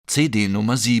CD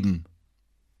Nummer 7.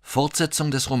 Fortsetzung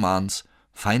des Romans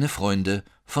Feine Freunde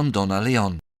von Donna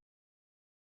Leon.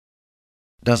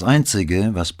 Das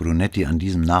Einzige, was Brunetti an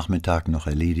diesem Nachmittag noch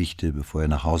erledigte, bevor er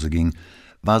nach Hause ging,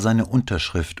 war seine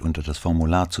Unterschrift unter das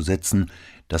Formular zu setzen,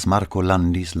 das Marco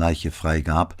Landis Leiche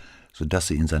freigab, sodass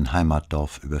sie in sein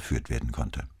Heimatdorf überführt werden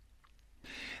konnte.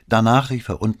 Danach rief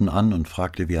er unten an und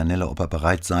fragte Vianello, ob er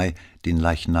bereit sei, den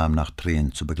Leichnam nach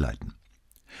Treen zu begleiten.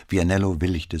 Vianello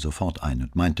willigte sofort ein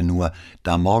und meinte nur,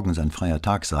 da morgen sein freier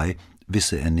Tag sei,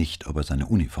 wisse er nicht, ob er seine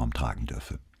Uniform tragen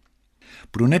dürfe.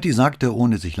 Brunetti sagte,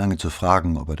 ohne sich lange zu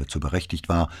fragen, ob er dazu berechtigt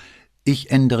war,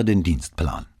 »Ich ändere den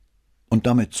Dienstplan.« Und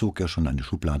damit zog er schon eine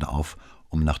Schublade auf,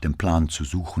 um nach dem Plan zu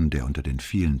suchen, der unter den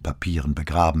vielen Papieren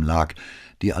begraben lag,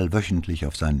 die allwöchentlich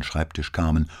auf seinen Schreibtisch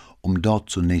kamen, um dort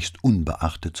zunächst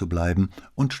unbeachtet zu bleiben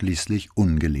und schließlich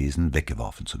ungelesen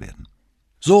weggeworfen zu werden.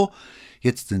 So,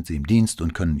 jetzt sind sie im Dienst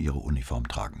und können ihre Uniform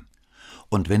tragen.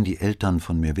 Und wenn die Eltern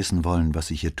von mir wissen wollen, was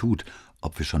sich hier tut,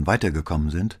 ob wir schon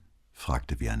weitergekommen sind,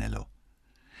 fragte Vianello.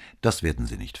 Das werden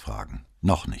sie nicht fragen,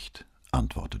 noch nicht,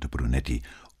 antwortete Brunetti,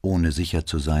 ohne sicher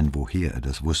zu sein, woher er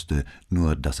das wusste,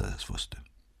 nur dass er es wusste.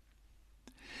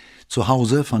 Zu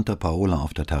Hause fand er Paola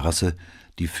auf der Terrasse,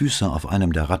 die Füße auf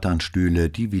einem der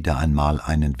Rattanstühle, die wieder einmal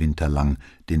einen Winter lang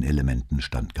den Elementen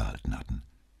standgehalten hatten.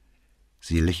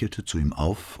 Sie lächelte zu ihm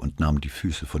auf und nahm die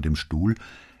Füße von dem Stuhl.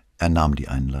 Er nahm die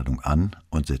Einladung an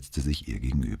und setzte sich ihr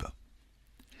gegenüber.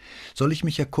 »Soll ich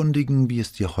mich erkundigen, wie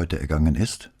es dir heute ergangen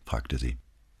ist?« fragte sie.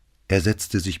 Er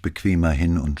setzte sich bequemer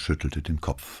hin und schüttelte den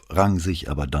Kopf, rang sich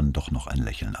aber dann doch noch ein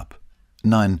Lächeln ab.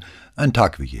 »Nein, ein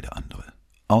Tag wie jeder andere.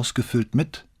 Ausgefüllt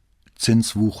mit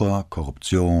Zinswucher,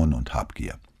 Korruption und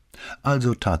Habgier.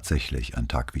 Also tatsächlich ein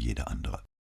Tag wie jeder andere.«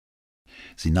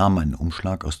 Sie nahm einen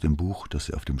Umschlag aus dem Buch, das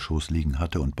sie auf dem Schoß liegen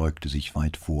hatte, und beugte sich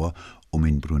weit vor, um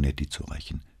ihn Brunetti zu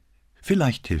reichen.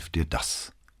 »Vielleicht hilft dir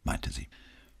das«, meinte sie.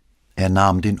 Er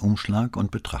nahm den Umschlag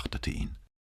und betrachtete ihn.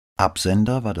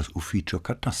 Absender war das Ufficio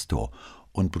Catasto,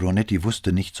 und Brunetti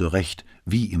wusste nicht so recht,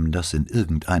 wie ihm das in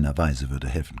irgendeiner Weise würde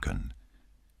helfen können.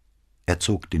 Er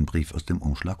zog den Brief aus dem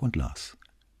Umschlag und las.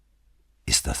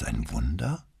 »Ist das ein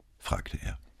Wunder?« fragte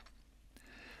er.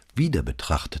 Wieder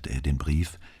betrachtete er den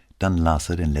Brief, dann las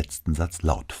er den letzten Satz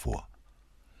laut vor.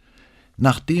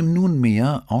 »Nachdem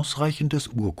nunmehr ausreichendes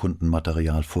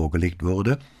Urkundenmaterial vorgelegt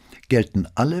wurde, gelten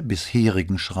alle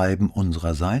bisherigen Schreiben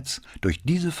unsererseits durch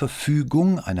diese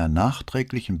Verfügung einer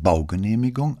nachträglichen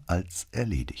Baugenehmigung als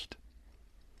erledigt.«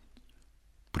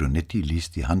 Brunetti ließ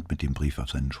die Hand mit dem Brief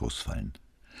auf seinen Schoß fallen.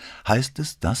 »Heißt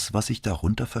es das, was ich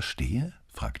darunter verstehe?«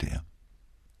 fragte er.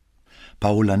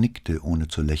 Paola nickte, ohne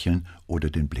zu lächeln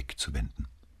oder den Blick zu wenden.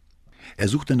 Er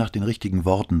suchte nach den richtigen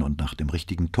Worten und nach dem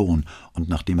richtigen Ton, und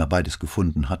nachdem er beides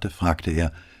gefunden hatte, fragte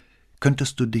er,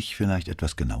 »Könntest du dich vielleicht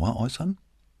etwas genauer äußern?«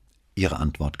 Ihre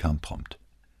Antwort kam prompt.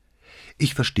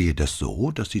 »Ich verstehe das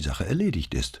so, dass die Sache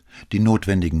erledigt ist. Die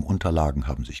notwendigen Unterlagen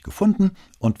haben sich gefunden,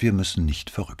 und wir müssen nicht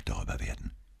verrückt darüber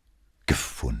werden.«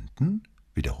 »Gefunden?«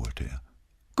 wiederholte er.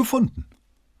 »Gefunden.«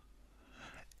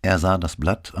 Er sah das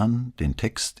Blatt an, den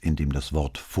Text, in dem das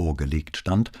Wort »vorgelegt«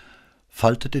 stand,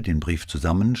 faltete den Brief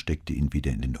zusammen, steckte ihn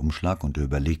wieder in den Umschlag und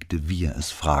überlegte, wie er es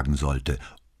fragen sollte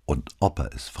und ob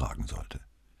er es fragen sollte.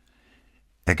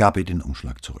 Er gab ihr den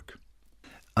Umschlag zurück.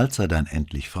 Als er dann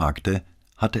endlich fragte,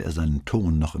 hatte er seinen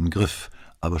Ton noch im Griff,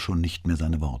 aber schon nicht mehr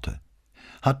seine Worte.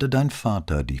 »Hatte dein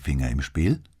Vater die Finger im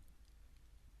Spiel?«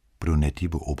 Brunetti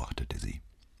beobachtete sie.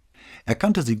 Er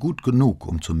kannte sie gut genug,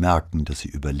 um zu merken, dass sie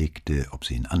überlegte, ob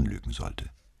sie ihn anlügen sollte.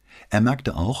 Er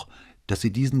merkte auch, dass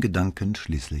sie diesen Gedanken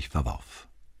schließlich verwarf.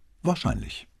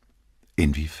 »Wahrscheinlich.«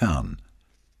 »Inwiefern?«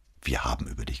 »Wir haben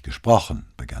über dich gesprochen«,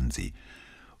 begann sie,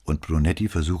 und Brunetti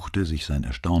versuchte, sich sein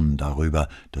Erstaunen darüber,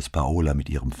 dass Paola mit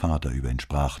ihrem Vater über ihn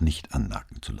sprach, nicht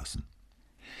anmerken zu lassen.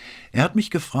 »Er hat mich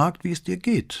gefragt, wie es dir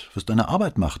geht, was deine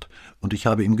Arbeit macht, und ich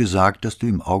habe ihm gesagt, dass du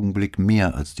im Augenblick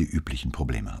mehr als die üblichen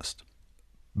Probleme hast.«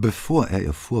 Bevor er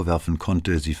ihr vorwerfen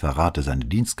konnte, sie verrate seine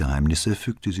Dienstgeheimnisse,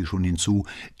 fügte sie schon hinzu,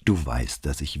 »Du weißt,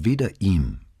 dass ich weder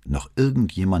ihm noch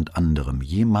irgendjemand anderem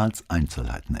jemals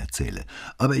Einzelheiten erzähle,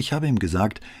 aber ich habe ihm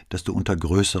gesagt, dass du unter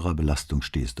größerer Belastung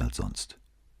stehst als sonst.«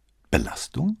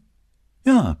 »Belastung?«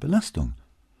 »Ja, Belastung.«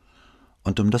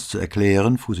 Und um das zu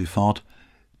erklären, fuhr sie fort,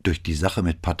 »durch die Sache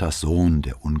mit Patas Sohn,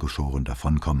 der ungeschoren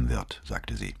davonkommen wird«,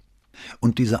 sagte sie,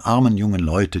 »und diese armen jungen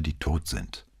Leute, die tot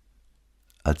sind.«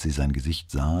 Als sie sein Gesicht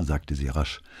sah, sagte sie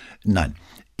rasch, »Nein,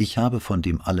 ich habe von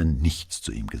dem allen nichts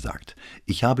zu ihm gesagt.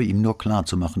 Ich habe ihm nur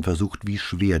klarzumachen versucht, wie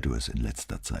schwer du es in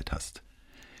letzter Zeit hast.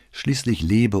 Schließlich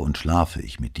lebe und schlafe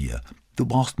ich mit dir. Du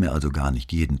brauchst mir also gar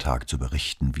nicht jeden Tag zu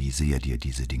berichten, wie sehr dir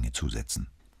diese Dinge zusetzen.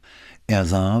 Er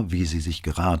sah, wie sie sich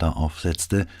gerade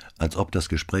aufsetzte, als ob das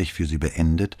Gespräch für sie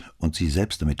beendet und sie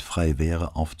selbst damit frei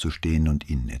wäre, aufzustehen und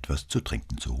ihnen etwas zu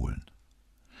trinken zu holen.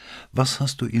 »Was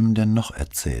hast du ihm denn noch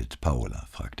erzählt, Paola?«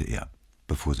 fragte er,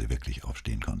 bevor sie wirklich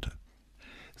aufstehen konnte.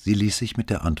 Sie ließ sich mit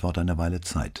der Antwort eine Weile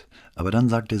Zeit, aber dann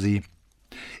sagte sie: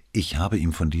 »Ich habe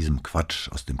ihm von diesem Quatsch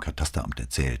aus dem Katasteramt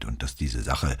erzählt und dass diese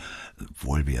Sache,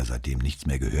 obwohl wir seitdem nichts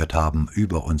mehr gehört haben,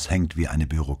 über uns hängt wie eine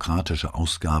bürokratische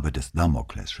Ausgabe des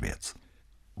Damoklesschwerts.«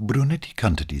 Brunetti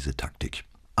kannte diese Taktik.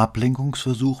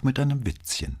 Ablenkungsversuch mit einem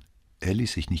Witzchen. Er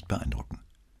ließ sich nicht beeindrucken.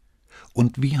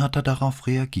 Und wie hat er darauf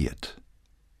reagiert?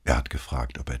 Er hat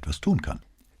gefragt, ob er etwas tun kann.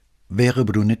 Wäre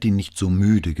Brunetti nicht so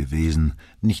müde gewesen,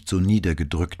 nicht so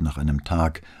niedergedrückt nach einem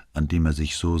Tag, an dem er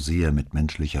sich so sehr mit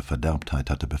menschlicher Verderbtheit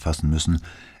hatte befassen müssen,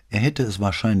 er hätte es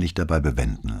wahrscheinlich dabei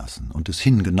bewenden lassen und es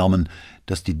hingenommen,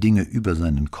 dass die Dinge über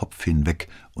seinen Kopf hinweg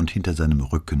und hinter seinem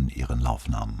Rücken ihren Lauf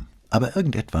nahmen. Aber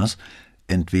irgendetwas,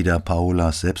 entweder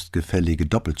Paolas selbstgefällige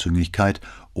Doppelzüngigkeit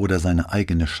oder seine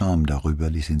eigene Scham darüber,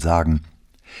 ließ ihn sagen: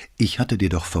 »Ich hatte dir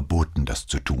doch verboten, das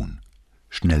zu tun.«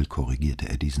 Schnell korrigierte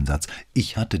er diesen Satz.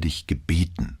 »Ich hatte dich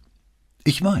gebeten.«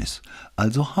 »Ich weiß,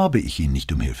 also habe ich ihn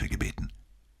nicht um Hilfe gebeten.«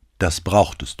 »Das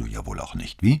brauchtest du ja wohl auch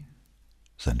nicht, wie?«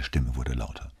 Seine Stimme wurde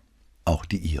lauter. Auch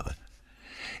die ihre.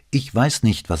 »Ich weiß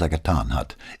nicht, was er getan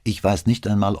hat. Ich weiß nicht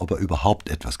einmal, ob er überhaupt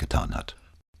etwas getan hat.«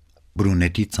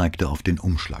 Brunetti zeigte auf den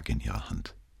Umschlag in ihrer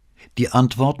Hand. »Die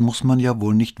Antwort muss man ja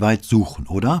wohl nicht weit suchen,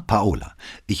 oder, Paola?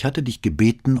 Ich hatte dich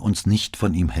gebeten, uns nicht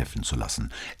von ihm helfen zu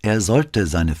lassen. Er sollte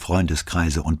seine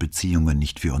Freundeskreise und Beziehungen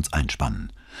nicht für uns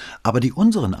einspannen. Aber die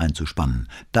unseren einzuspannen,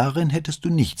 darin hättest du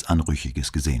nichts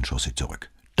Anrüchiges gesehen, schoss sie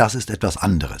zurück. »Das ist etwas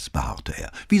anderes«, beharrte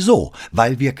er. »Wieso?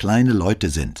 Weil wir kleine Leute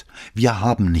sind. Wir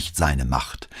haben nicht seine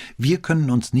Macht. Wir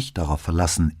können uns nicht darauf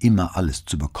verlassen, immer alles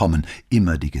zu bekommen,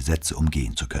 immer die Gesetze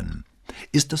umgehen zu können.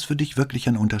 Ist das für dich wirklich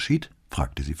ein Unterschied?«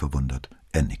 fragte sie verwundert.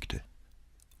 Er nickte.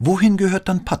 »Wohin gehört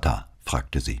dann Pata?«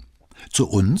 fragte sie. »Zu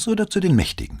uns oder zu den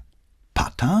Mächtigen?«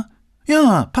 »Pata?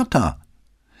 Ja, Pata.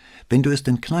 Wenn du es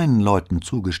den kleinen Leuten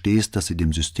zugestehst, dass sie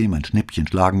dem System ein Schnippchen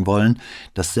schlagen wollen,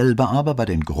 dasselbe aber bei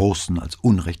den Großen als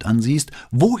Unrecht ansiehst,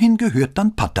 wohin gehört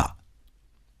dann Pata?«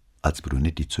 Als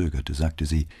Brunetti zögerte, sagte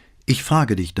sie: »Ich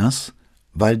frage dich das,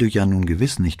 weil du ja nun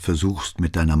gewiss nicht versuchst,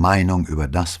 mit deiner Meinung über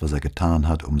das, was er getan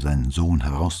hat, um seinen Sohn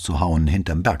herauszuhauen,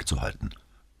 hinterm Berg zu halten.«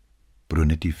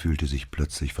 Brunetti fühlte sich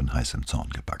plötzlich von heißem Zorn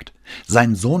gepackt.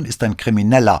 »Sein Sohn ist ein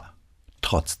Krimineller.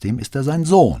 Trotzdem ist er sein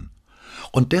Sohn.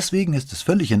 Und deswegen ist es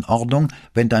völlig in Ordnung,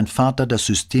 wenn dein Vater das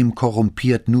System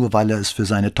korrumpiert, nur weil er es für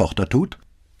seine Tochter tut?«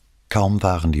 Kaum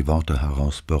waren die Worte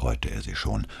heraus, bereute er sie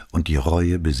schon, und die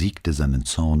Reue besiegte seinen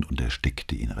Zorn und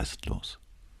erstickte ihn restlos.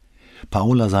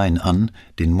 Paola sah ihn an,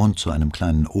 den Mund zu einem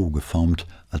kleinen O geformt,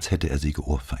 als hätte er sie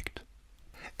geohrfeigt.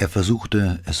 Er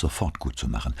versuchte, es sofort gut zu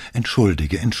machen.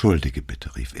 »Entschuldige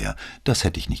bitte«, rief er, »das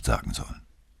hätte ich nicht sagen sollen.«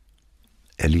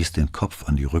 Er ließ den Kopf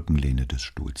an die Rückenlehne des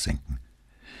Stuhls sinken.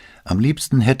 Am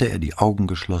liebsten hätte er die Augen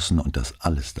geschlossen und das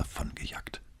alles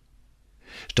davongejagt.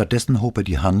 Stattdessen hob er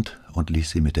die Hand und ließ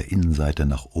sie mit der Innenseite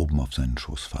nach oben auf seinen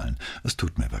Schoß fallen. »Es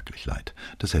tut mir wirklich leid,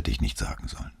 das hätte ich nicht sagen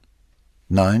sollen.«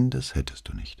 »Nein, das hättest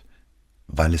du nicht.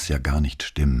 Weil es ja gar nicht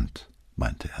stimmt«,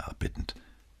 meinte er abbittend.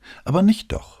 »Aber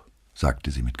nicht doch«,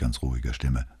 sagte sie mit ganz ruhiger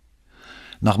Stimme.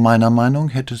 »Nach meiner Meinung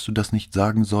hättest du das nicht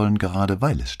sagen sollen, gerade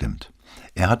weil es stimmt.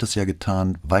 Er hat es ja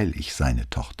getan, weil ich seine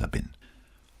Tochter bin.«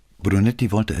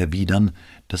 Brunetti wollte erwidern,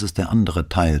 dass es der andere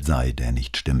Teil sei, der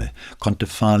nicht stimme.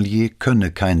 Contefalle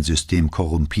könne kein System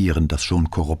korrumpieren, das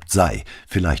schon korrupt sei,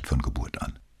 vielleicht von Geburt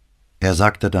an. Er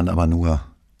sagte dann aber nur: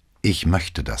 »Ich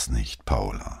möchte das nicht,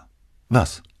 Paola.«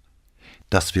 »Was?«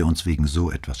 »Dass wir uns wegen so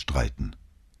etwas streiten.«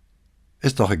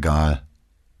 »Ist doch egal.«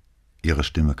 Ihre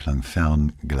Stimme klang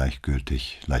fern,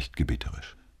 gleichgültig, leicht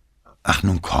gebieterisch. »Ach,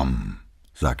 nun komm«,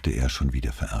 sagte er schon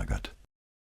wieder verärgert.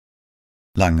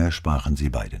 Lange sprachen sie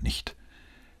beide nicht.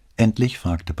 Endlich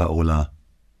fragte Paola: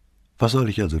 »Was soll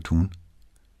ich also tun?«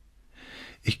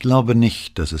 »Ich glaube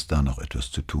nicht, dass es da noch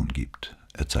etwas zu tun gibt«,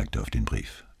 er zeigte auf den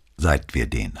Brief, »seit wir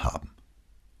den haben.«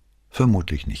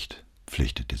 »Vermutlich nicht«,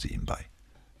 pflichtete sie ihm bei.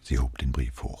 Sie hob den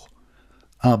Brief hoch.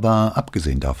 »Aber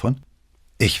abgesehen davon?«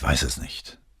 »Ich weiß es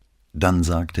nicht.« Dann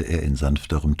sagte er in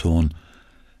sanfterem Ton: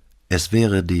 »Es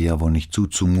wäre dir ja wohl nicht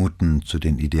zuzumuten, zu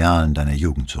den Idealen deiner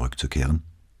Jugend zurückzukehren?«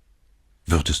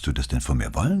 »Würdest du das denn von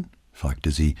mir wollen?« fragte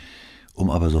sie,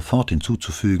 um aber sofort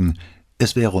hinzuzufügen: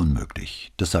 »Es wäre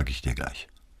unmöglich, das sage ich dir gleich.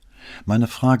 Meine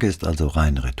Frage ist also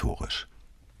rein rhetorisch.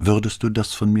 Würdest du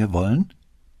das von mir wollen?«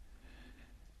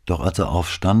 Doch als er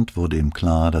aufstand, wurde ihm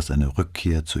klar, dass eine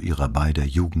Rückkehr zu ihrer beider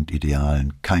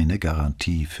Jugendidealen keine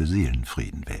Garantie für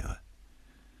Seelenfrieden wäre.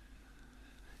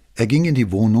 Er ging in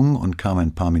die Wohnung und kam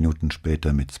ein paar Minuten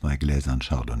später mit 2 Gläsern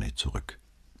Chardonnay zurück.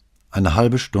 Eine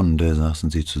halbe Stunde saßen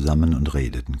sie zusammen und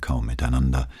redeten kaum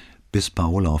miteinander, bis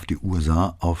Paola auf die Uhr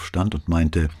sah, aufstand und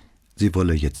meinte, sie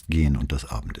wolle jetzt gehen und das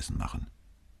Abendessen machen.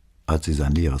 Als sie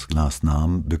sein leeres Glas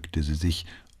nahm, bückte sie sich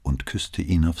und küsste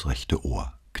ihn aufs rechte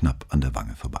Ohr, knapp an der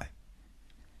Wange vorbei.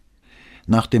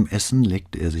 Nach dem Essen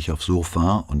legte er sich aufs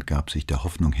Sofa und gab sich der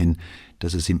Hoffnung hin,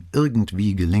 dass es ihm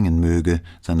irgendwie gelingen möge,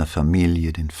 seiner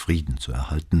Familie den Frieden zu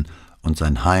erhalten und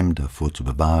sein Heim davor zu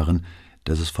bewahren,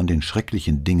 dass es von den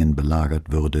schrecklichen Dingen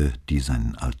belagert würde, die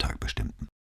seinen Alltag bestimmten.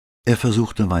 Er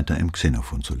versuchte weiter im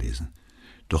Xenophon zu lesen.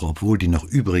 Doch obwohl die noch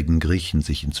übrigen Griechen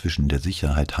sich inzwischen der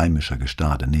Sicherheit heimischer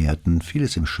Gestade näherten, fiel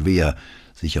es ihm schwer,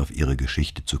 sich auf ihre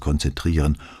Geschichte zu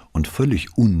konzentrieren, und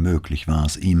völlig unmöglich war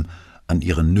es ihm, an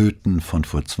ihren Nöten von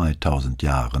vor 2000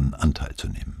 Jahren Anteil zu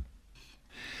nehmen.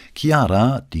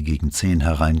 Chiara, die gegen 10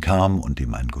 hereinkam und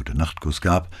ihm einen Gute-Nacht-Kuss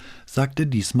gab, sagte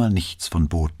diesmal nichts von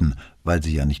Boten, weil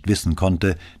sie ja nicht wissen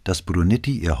konnte, dass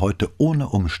Brunetti ihr heute ohne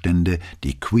Umstände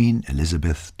die Queen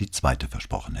Elizabeth II.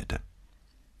 Versprochen hätte.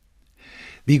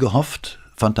 Wie gehofft,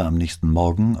 fand er am nächsten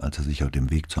Morgen, als er sich auf dem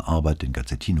Weg zur Arbeit den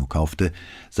Gazzettino kaufte,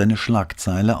 seine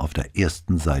Schlagzeile auf der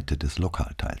ersten Seite des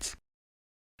Lokalteils.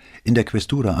 In der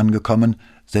Questura angekommen,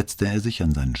 setzte er sich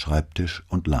an seinen Schreibtisch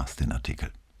und las den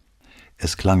Artikel.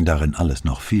 Es klang darin alles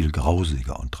noch viel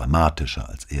grausiger und dramatischer,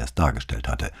 als er es dargestellt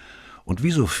hatte, und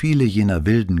wie so viele jener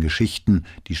wilden Geschichten,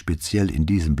 die speziell in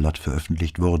diesem Blatt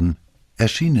veröffentlicht wurden,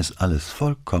 erschien es alles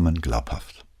vollkommen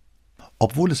glaubhaft.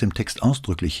 Obwohl es im Text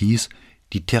ausdrücklich hieß,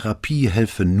 die Therapie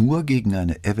helfe nur gegen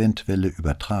eine eventuelle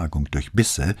Übertragung durch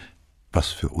Bisse, was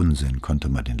für Unsinn konnte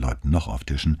man den Leuten noch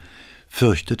auftischen,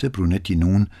 fürchtete Brunetti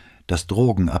nun, dass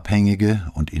Drogenabhängige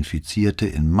und Infizierte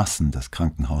in Massen das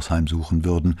Krankenhaus heimsuchen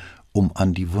würden, um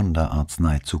an die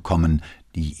Wunderarznei zu kommen,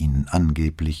 die ihnen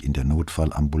angeblich in der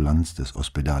Notfallambulanz des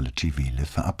Ospedale Civile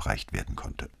verabreicht werden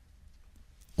konnte.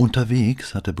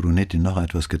 Unterwegs hatte Brunetti noch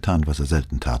etwas getan, was er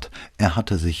selten tat. Er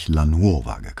hatte sich La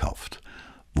Nuova gekauft,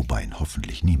 wobei ihn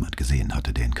hoffentlich niemand gesehen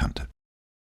hatte, der ihn kannte.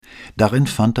 Darin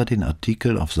fand er den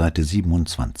Artikel auf Seite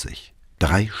 27,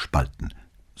 3 Spalten,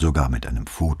 sogar mit einem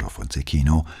Foto von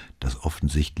Zecchino, das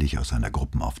offensichtlich aus einer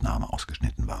Gruppenaufnahme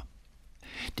ausgeschnitten war.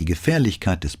 Die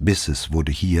Gefährlichkeit des Bisses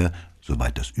wurde hier,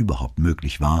 soweit das überhaupt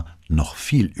möglich war, noch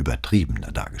viel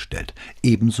übertriebener dargestellt,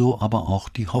 ebenso aber auch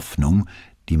die Hoffnung,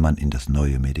 die man in das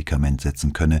neue Medikament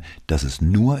setzen könne, das es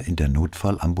nur in der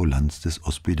Notfallambulanz des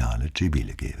Ospedale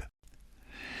Civile gebe.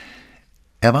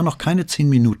 Er war noch keine 10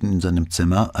 Minuten in seinem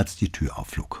Zimmer, als die Tür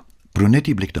aufflog.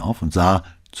 Brunetti blickte auf und sah,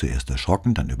 zuerst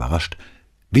erschrocken, dann überrascht,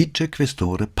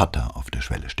 Vicequestore Pata auf der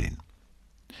Schwelle stehen.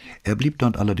 Er blieb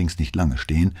dort allerdings nicht lange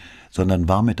stehen, sondern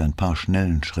war mit ein paar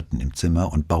schnellen Schritten im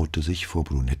Zimmer und baute sich vor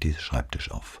Brunettis Schreibtisch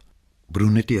auf.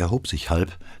 Brunetti erhob sich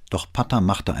halb, doch Pata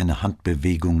machte eine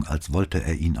Handbewegung, als wollte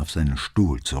er ihn auf seinen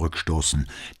Stuhl zurückstoßen.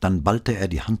 Dann ballte er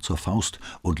die Hand zur Faust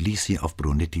und ließ sie auf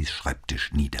Brunettis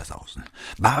Schreibtisch niedersausen.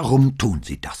 »Warum tun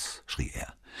Sie das?« schrie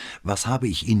er. »Was habe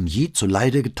ich Ihnen je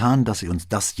zuleide getan, dass Sie uns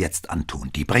das jetzt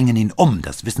antun? Die bringen ihn um,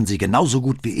 das wissen Sie genauso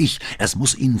gut wie ich. Es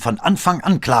muss Ihnen von Anfang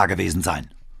an klar gewesen sein.«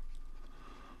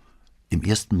 Im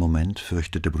ersten Moment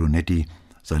fürchtete Brunetti,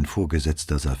 sein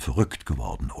Vorgesetzter sei verrückt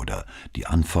geworden oder die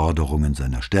Anforderungen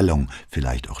seiner Stellung,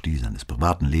 vielleicht auch die seines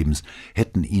privaten Lebens,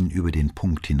 hätten ihn über den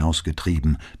Punkt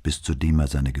hinausgetrieben, bis zu dem er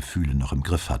seine Gefühle noch im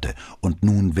Griff hatte, und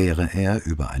nun wäre er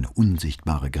über eine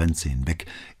unsichtbare Grenze hinweg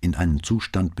in einen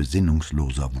Zustand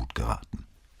besinnungsloser Wut geraten.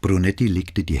 Brunetti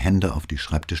legte die Hände auf die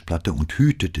Schreibtischplatte und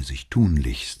hütete sich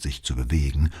tunlichst, sich zu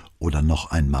bewegen oder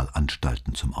noch einmal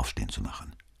Anstalten zum Aufstehen zu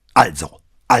machen. »Also,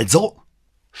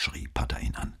 schrie Pata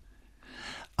ihn an.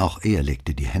 Auch er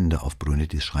legte die Hände auf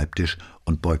Brunettis Schreibtisch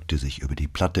und beugte sich über die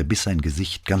Platte, bis sein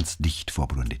Gesicht ganz dicht vor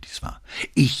Brunettis war.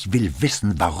 »Ich will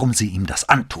wissen, warum Sie ihm das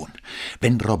antun.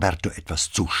 Wenn Roberto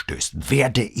etwas zustößt,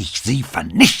 werde ich Sie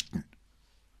vernichten!«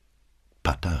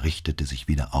 Pata richtete sich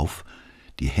wieder auf,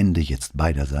 die Hände jetzt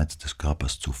beiderseits des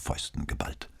Körpers zu Fäusten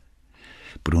geballt.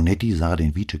 Brunetti sah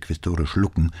den Vicequestore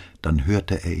schlucken, dann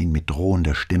hörte er ihn mit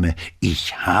drohender Stimme: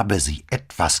 »Ich habe Sie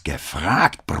etwas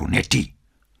gefragt, Brunetti!«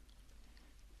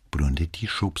 Brunetti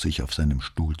schob sich auf seinem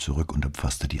Stuhl zurück und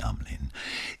umfasste die Armlehnen.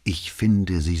 »Ich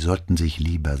finde, Sie sollten sich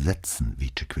lieber setzen,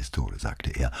 Vicequestore«, sagte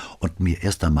er, »und mir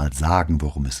erst einmal sagen,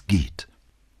 worum es geht.«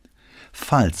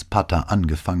 Falls Pata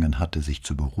angefangen hatte, sich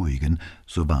zu beruhigen,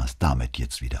 so war es damit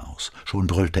jetzt wieder aus. Schon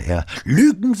brüllte er: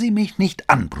 »Lügen Sie mich nicht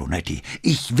an, Brunetti!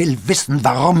 Ich will wissen,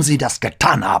 warum Sie das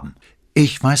getan haben!«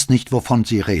 »Ich weiß nicht, wovon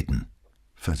Sie reden«,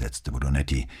 versetzte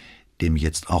Brunetti, dem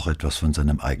jetzt auch etwas von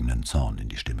seinem eigenen Zorn in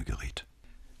die Stimme geriet.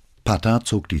 Pata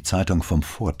zog die Zeitung vom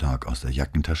Vortag aus der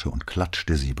Jackentasche und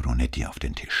klatschte sie Brunetti auf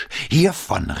den Tisch.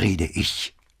 »Hiervon rede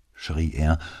ich«, schrie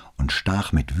er und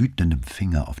stach mit wütendem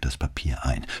Finger auf das Papier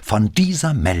ein. »Von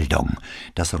dieser Meldung,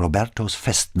 dass Robertos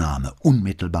Festnahme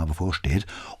unmittelbar bevorsteht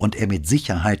und er mit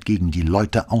Sicherheit gegen die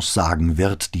Leute aussagen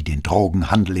wird, die den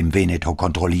Drogenhandel im Veneto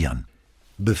kontrollieren.«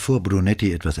 Bevor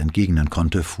Brunetti etwas entgegnen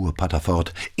konnte, fuhr Pata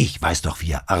fort. »Ich weiß doch, wie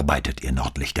ihr arbeitet, ihr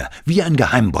Nordlichter, wie ein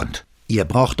Geheimbund. Ihr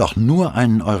braucht doch nur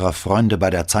einen eurer Freunde bei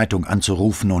der Zeitung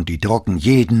anzurufen und die drucken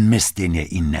jeden Mist, den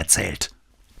ihr ihnen erzählt.«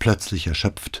 Plötzlich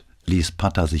erschöpft ließ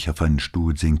Pata sich auf einen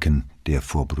Stuhl sinken, der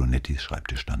vor Brunettis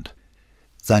Schreibtisch stand.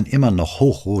 Sein immer noch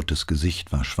hochrotes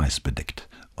Gesicht war schweißbedeckt,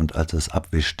 und als er es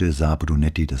abwischte, sah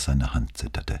Brunetti, dass seine Hand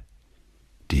zitterte.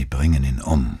 »Die bringen ihn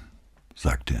um«,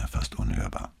 sagte er fast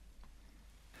unhörbar.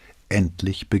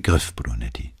 Endlich begriff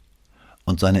Brunetti,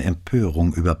 und seine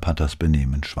Empörung über Patas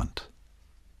Benehmen schwand.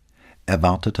 Er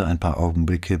wartete ein paar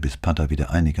Augenblicke, bis Pata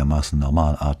wieder einigermaßen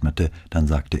normal atmete, dann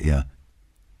sagte er,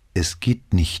 »Es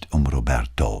geht nicht um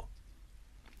Roberto.«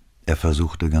 Er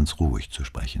versuchte ganz ruhig zu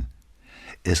sprechen.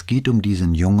 »Es geht um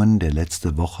diesen Jungen, der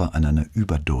letzte Woche an einer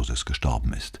Überdosis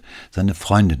gestorben ist. Seine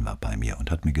Freundin war bei mir und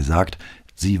hat mir gesagt,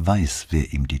 sie weiß,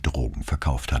 wer ihm die Drogen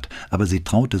verkauft hat, aber sie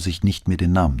traute sich nicht, mir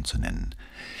den Namen zu nennen.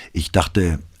 Ich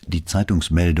dachte, die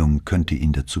Zeitungsmeldung könnte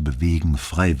ihn dazu bewegen,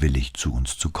 freiwillig zu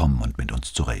uns zu kommen und mit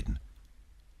uns zu reden.«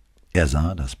 Er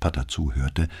sah, dass Pata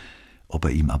zuhörte. Ob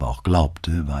er ihm aber auch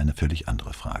glaubte, war eine völlig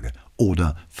andere Frage.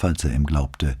 Oder, falls er ihm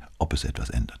glaubte, ob es etwas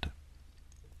änderte.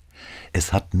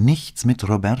 »Es hat nichts mit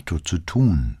Roberto zu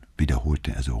tun«,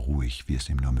 wiederholte er so ruhig, wie es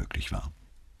ihm nur möglich war.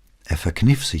 Er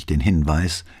verkniff sich den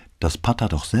Hinweis, dass Pata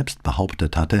doch selbst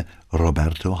behauptet hatte,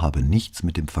 Roberto habe nichts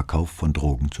mit dem Verkauf von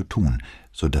Drogen zu tun,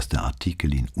 so dass der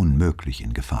Artikel ihn unmöglich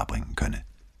in Gefahr bringen könne.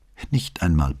 Nicht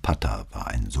einmal Pata war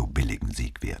einen so billigen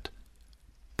Sieg wert.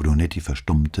 Brunetti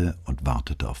verstummte und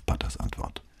wartete auf Patas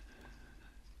Antwort.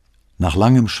 Nach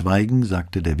langem Schweigen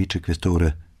sagte der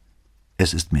Vicequestore,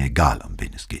 »Es ist mir egal, um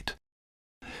wen es geht.«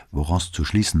 Woraus zu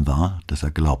schließen war, dass er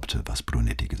glaubte, was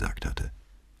Brunetti gesagt hatte.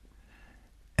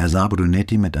 Er sah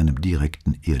Brunetti mit einem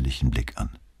direkten, ehrlichen Blick an.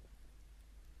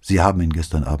 »Sie haben ihn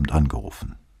gestern Abend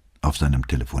angerufen, auf seinem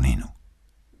Telefonino.«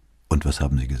 »Und was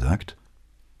haben Sie gesagt?«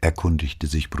 erkundigte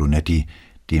sich Brunetti,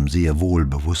 dem sehr wohl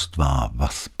bewusst war,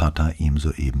 was Pata ihm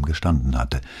soeben gestanden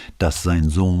hatte, dass sein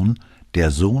Sohn, der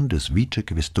Sohn des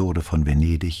Vicequestore von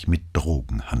Venedig, mit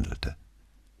Drogen handelte.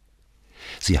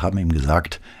 »Sie haben ihm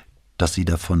gesagt, dass Sie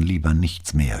davon lieber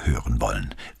nichts mehr hören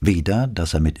wollen, weder,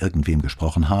 dass er mit irgendwem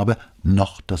gesprochen habe,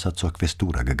 noch, dass er zur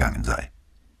Questura gegangen sei.«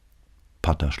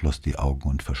 Pata schloss die Augen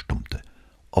und verstummte.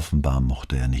 Offenbar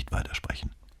mochte er nicht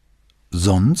weitersprechen.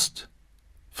 »Sonst?«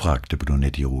 fragte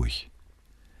Brunetti ruhig.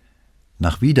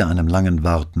 Nach wieder einem langen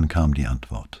Warten kam die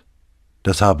Antwort.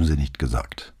 »Das haben Sie nicht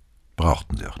gesagt.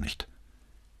 Brauchten Sie auch nicht.«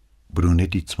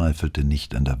 Brunetti zweifelte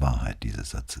nicht an der Wahrheit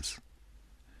dieses Satzes.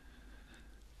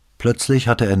 Plötzlich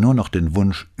hatte er nur noch den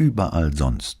Wunsch, überall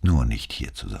sonst, nur nicht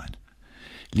hier zu sein.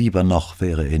 Lieber noch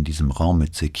wäre er in diesem Raum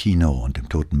mit Zecchino und dem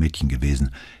toten Mädchen gewesen,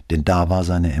 denn da war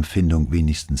seine Empfindung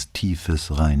wenigstens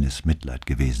tiefes, reines Mitleid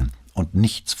gewesen und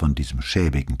nichts von diesem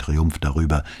schäbigen Triumph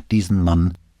darüber, diesen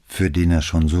Mann, für den er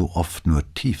schon so oft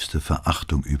nur tiefste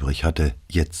Verachtung übrig hatte,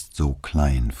 jetzt so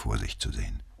klein vor sich zu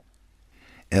sehen.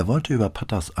 Er wollte über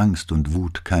Patas Angst und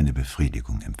Wut keine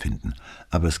Befriedigung empfinden,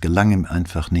 aber es gelang ihm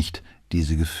einfach nicht,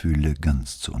 diese Gefühle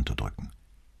ganz zu unterdrücken.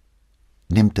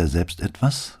 »Nimmt er selbst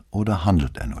etwas oder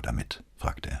handelt er nur damit?«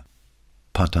 fragte er.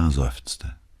 Pata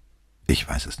seufzte. »Ich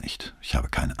weiß es nicht, ich habe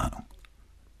keine Ahnung.«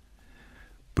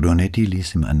 Brunetti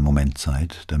ließ ihm einen Moment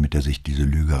Zeit, damit er sich diese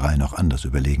Lügerei noch anders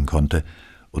überlegen konnte,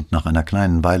 und nach einer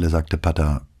kleinen Weile sagte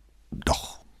Pata,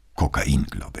 »Doch, Kokain,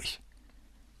 glaube ich.«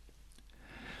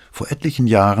 Vor etlichen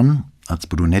Jahren, als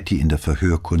Brunetti in der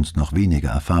Verhörkunst noch weniger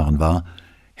erfahren war,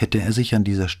 hätte er sich an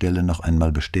dieser Stelle noch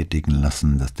einmal bestätigen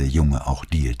lassen, dass der Junge auch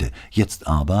dealte. Jetzt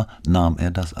aber nahm er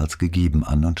das als gegeben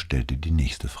an und stellte die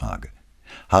nächste Frage.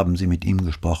 »Haben Sie mit ihm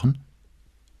gesprochen?«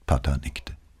 Pata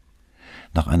nickte.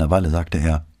 Nach einer Weile sagte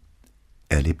er,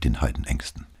 »Er lebt in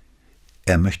Heidenängsten.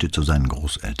 Er möchte zu seinen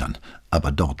Großeltern,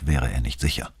 aber dort wäre er nicht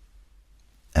sicher.«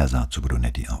 Er sah zu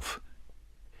Brunetti auf.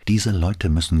 »Diese Leute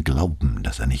müssen glauben,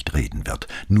 dass er nicht reden wird.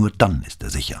 Nur dann ist er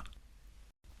sicher.«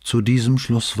 Zu diesem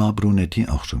Schluss war Brunetti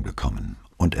auch schon gekommen,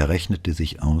 und er rechnete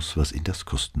sich aus, was ihn das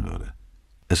kosten würde.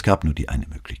 Es gab nur die eine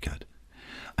Möglichkeit.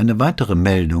 Eine weitere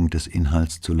Meldung des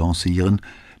Inhalts zu lancieren,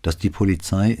 dass die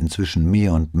Polizei inzwischen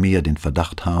mehr und mehr den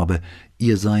Verdacht habe,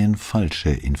 ihr seien falsche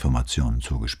Informationen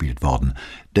zugespielt worden,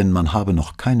 denn man habe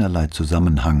noch keinerlei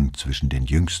Zusammenhang zwischen den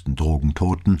jüngsten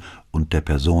Drogentoten und der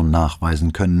Person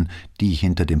nachweisen können, die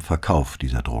hinter dem Verkauf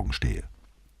dieser Drogen stehe.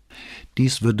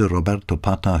 Dies würde Roberto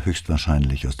Pata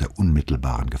höchstwahrscheinlich aus der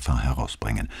unmittelbaren Gefahr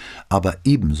herausbringen, aber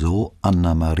ebenso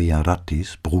Anna Maria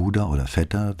Rattis, Bruder oder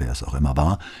Vetter, wer es auch immer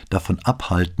war, davon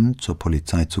abhalten, zur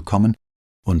Polizei zu kommen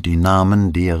und die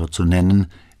Namen derer zu nennen,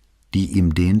 die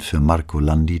ihm den für Marco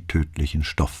Landi tödlichen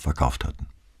Stoff verkauft hatten.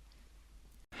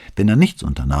 Wenn er nichts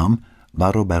unternahm,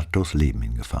 war Robertos Leben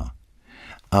in Gefahr.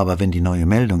 Aber wenn die neue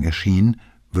Meldung erschien,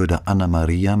 würde Anna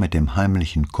Maria mit dem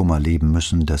heimlichen Kummer leben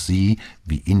müssen, dass sie,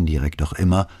 wie indirekt auch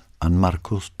immer, an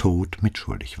Marcos Tod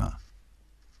mitschuldig war.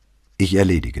 »Ich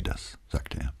erledige das«,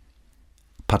 sagte er.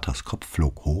 Patas Kopf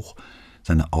flog hoch,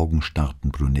 seine Augen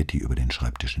starrten Brunetti über den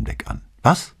Schreibtisch hinweg an.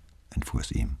 »Was?« entfuhr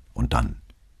es ihm. Und dann: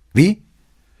 »Wie?«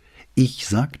 »Ich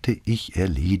sagte, ich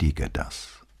erledige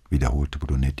das«, wiederholte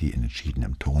Brunetti in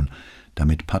entschiedenem Ton,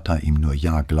 damit Pata ihm nur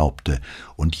ja glaubte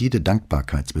und jede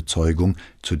Dankbarkeitsbezeugung,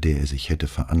 zu der er sich hätte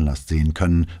veranlasst sehen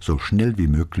können, so schnell wie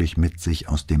möglich mit sich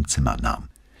aus dem Zimmer nahm.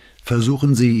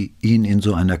 »Versuchen Sie, ihn in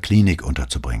so einer Klinik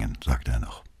unterzubringen«, sagte er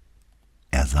noch.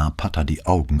 Er sah Pata die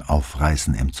Augen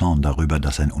aufreißen im Zorn darüber,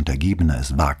 dass sein Untergebener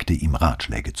es wagte, ihm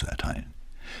Ratschläge zu erteilen.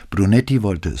 Brunetti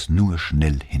wollte es nur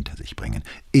schnell hinter sich bringen.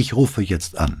 »Ich rufe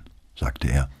jetzt an«, sagte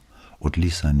er und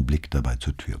ließ seinen Blick dabei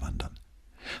zur Tür wandern.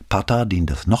 Pata, den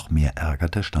das noch mehr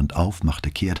ärgerte, stand auf, machte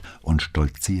kehrt und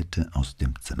stolzierte aus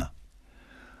dem Zimmer.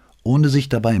 Ohne sich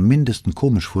dabei im Mindesten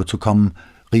komisch vorzukommen,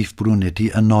 rief Brunetti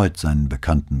erneut seinen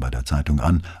Bekannten bei der Zeitung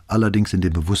an, allerdings in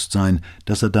dem Bewusstsein,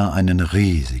 dass er da einen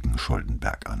riesigen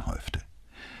Schuldenberg anhäufte.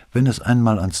 Wenn es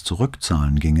einmal ans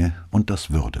Zurückzahlen ginge, und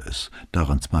das würde es,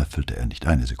 daran zweifelte er nicht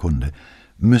eine Sekunde,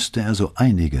 müsste er so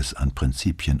einiges an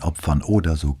Prinzipien opfern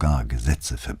oder sogar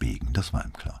Gesetze verbiegen, das war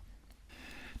ihm klar.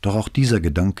 Doch auch dieser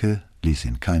Gedanke ließ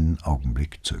ihn keinen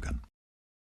Augenblick zögern.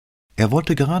 Er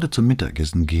wollte gerade zum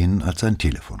Mittagessen gehen, als sein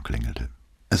Telefon klingelte.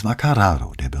 Es war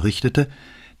Carraro, der berichtete,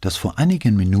 dass vor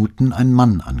einigen Minuten ein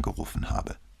Mann angerufen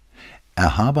habe.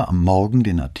 Er habe am Morgen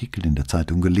den Artikel in der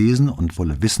Zeitung gelesen und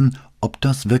wolle wissen, ob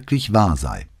das wirklich wahr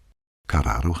sei.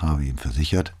 Carraro habe ihm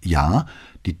versichert, ja,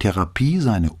 die Therapie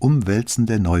sei eine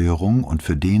umwälzende Neuerung und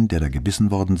für den, der da gebissen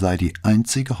worden sei, die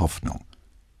einzige Hoffnung.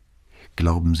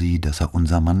 »Glauben Sie, dass er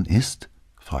unser Mann ist?«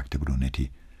 fragte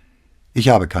Brunetti. »Ich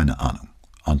habe keine Ahnung«,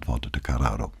 antwortete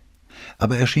Carraro.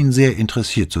 Aber er schien sehr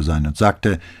interessiert zu sein und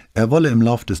sagte, er wolle im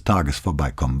Lauf des Tages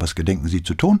vorbeikommen. »Was gedenken Sie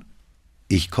zu tun?«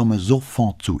 »Ich komme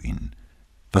sofort zu Ihnen.«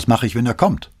 »Was mache ich, wenn er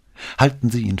kommt?« »Halten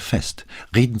Sie ihn fest,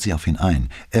 reden Sie auf ihn ein,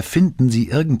 erfinden Sie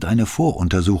irgendeine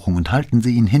Voruntersuchung und halten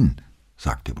Sie ihn hin«,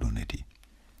 sagte Brunetti.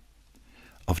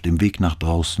 Auf dem Weg nach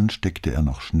draußen steckte er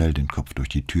noch schnell den Kopf durch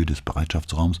die Tür des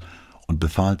Bereitschaftsraums und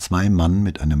befahl 2 Mann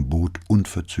mit einem Boot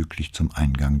unverzüglich zum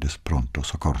Eingang des Pronto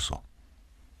Soccorso.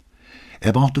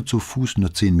 Er brauchte zu Fuß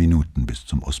nur 10 Minuten bis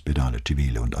zum Ospedale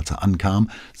Civile, und als er ankam,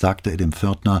 sagte er dem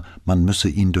Pförtner, man müsse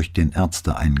ihn durch den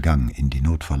Ärzteeingang in die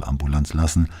Notfallambulanz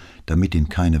lassen, damit ihn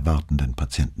keine wartenden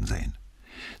Patienten sehen.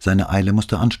 Seine Eile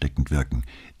musste ansteckend wirken,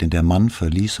 denn der Mann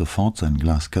verließ sofort seinen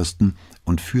Glaskasten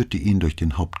und führte ihn durch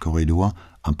den Hauptkorridor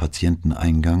am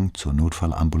Patienteneingang zur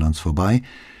Notfallambulanz vorbei,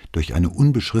 durch eine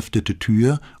unbeschriftete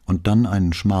Tür und dann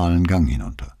einen schmalen Gang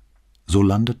hinunter. So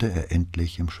landete er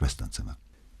endlich im Schwesternzimmer.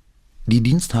 Die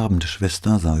diensthabende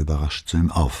Schwester sah überrascht zu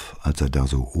ihm auf, als er da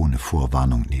so ohne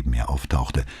Vorwarnung neben ihr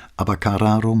auftauchte, aber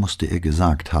Carraro musste ihr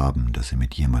gesagt haben, dass sie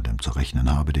mit jemandem zu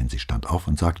rechnen habe, denn sie stand auf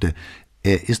und sagte,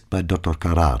 »Er ist bei Dr.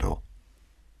 Carraro.«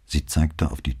 Sie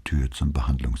zeigte auf die Tür zum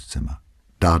Behandlungszimmer.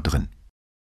 »Da drin.«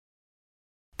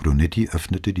 Brunetti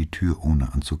öffnete die Tür,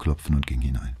 ohne anzuklopfen, und ging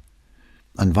hinein.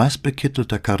 Ein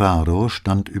weißbekittelter Carraro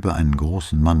stand über einen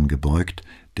großen Mann gebeugt,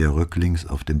 der rücklings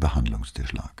auf dem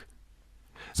Behandlungstisch lag.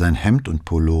 Sein Hemd und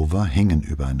Pullover hingen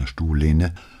über einer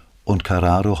Stuhllehne, und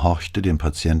Carraro horchte dem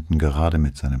Patienten gerade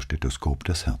mit seinem Stethoskop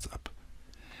das Herz ab.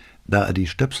 Da er die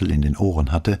Stöpsel in den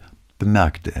Ohren hatte,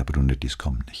 bemerkte er Brunettis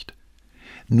Kommen nicht.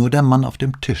 Nur der Mann auf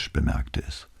dem Tisch bemerkte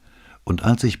es, und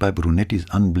als sich bei Brunettis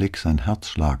Anblick sein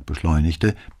Herzschlag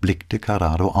beschleunigte, blickte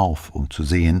Carraro auf, um zu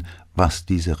sehen, was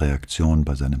diese Reaktion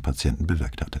bei seinem Patienten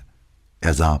bewirkt hatte.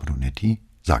 Er sah Brunetti,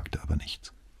 sagte aber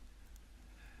nichts.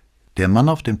 Der Mann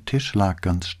auf dem Tisch lag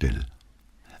ganz still,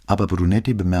 aber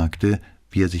Brunetti bemerkte,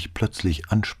 wie er sich plötzlich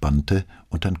anspannte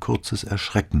und ein kurzes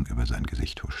Erschrecken über sein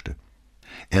Gesicht huschte.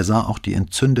 Er sah auch die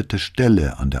entzündete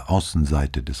Stelle an der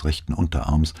Außenseite des rechten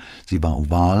Unterarms. Sie war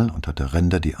oval und hatte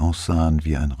Ränder, die aussahen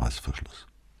wie ein Reißverschluss.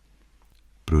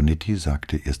 Brunetti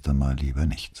sagte erst einmal lieber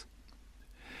nichts.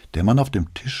 Der Mann auf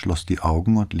dem Tisch schloss die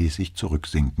Augen und ließ sich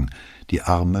zurücksinken, die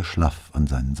Arme schlaff an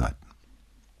seinen Seiten.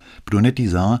 Brunetti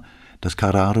sah, dass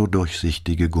Carraro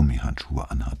durchsichtige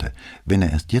Gummihandschuhe anhatte. Wenn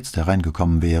er erst jetzt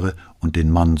hereingekommen wäre und den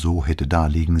Mann so hätte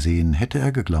daliegen sehen, hätte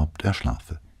er geglaubt, er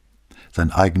schlafe.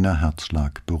 Sein eigener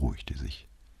Herzschlag beruhigte sich.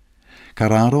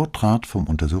 Carraro trat vom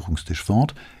Untersuchungstisch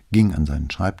fort, ging an seinen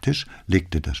Schreibtisch,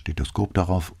 legte das Stethoskop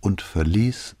darauf und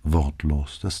verließ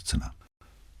wortlos das Zimmer.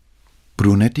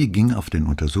 Brunetti ging auf den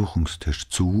Untersuchungstisch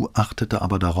zu, achtete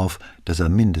aber darauf, dass er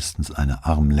mindestens eine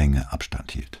Armlänge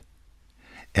Abstand hielt.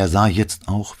 Er sah jetzt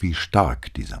auch, wie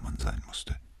stark dieser Mann sein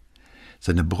musste.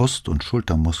 Seine Brust- und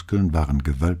Schultermuskeln waren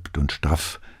gewölbt und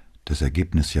straff, das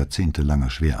Ergebnis jahrzehntelanger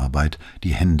Schwerarbeit,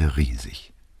 die Hände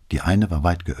riesig. Die eine war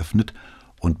weit geöffnet,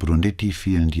 und Brunetti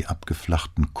fielen die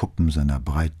abgeflachten Kuppen seiner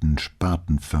breiten,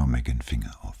 spatenförmigen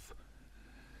Finger auf.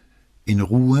 In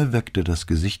Ruhe wirkte das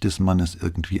Gesicht des Mannes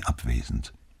irgendwie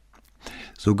abwesend.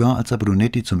 Sogar als er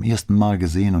Brunetti zum ersten Mal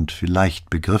gesehen und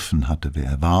vielleicht begriffen hatte, wer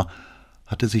er war,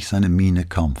 hatte sich seine Miene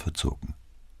kaum verzogen.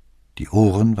 Die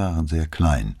Ohren waren sehr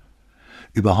klein.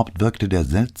 Überhaupt wirkte der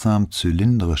seltsam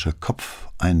zylindrische Kopf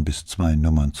 1 bis 2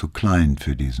 Nummern zu klein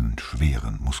für diesen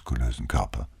schweren, muskulösen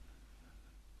Körper.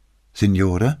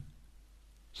 »Signore?«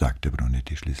 sagte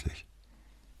Brunetti schließlich.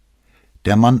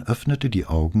 Der Mann öffnete die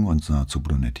Augen und sah zu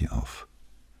Brunetti auf.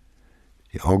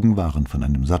 Die Augen waren von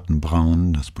einem satten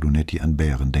Braun, das Brunetti an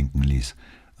Bären denken ließ,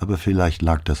 aber vielleicht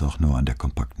lag das auch nur an der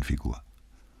kompakten Figur.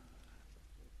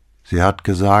 »Sie hat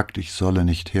gesagt, ich solle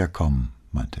nicht herkommen«,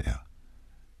 meinte er.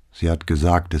 »Sie hat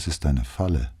gesagt, es ist eine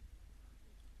Falle.«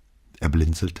 Er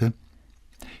blinzelte,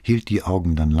 hielt die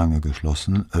Augen dann lange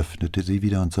geschlossen, öffnete sie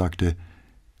wieder und sagte,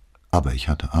 »Aber ich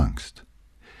hatte Angst.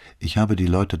 Ich habe die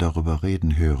Leute darüber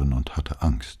reden hören und hatte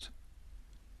Angst.«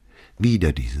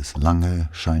 Wieder dieses lange,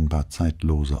 scheinbar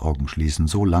zeitlose Augenschließen,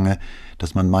 so lange,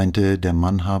 dass man meinte, der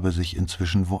Mann habe sich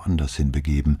inzwischen woanders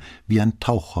hinbegeben, wie ein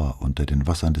Taucher unter den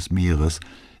Wassern des Meeres,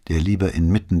 der lieber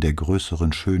inmitten der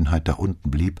größeren Schönheit da unten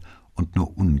blieb und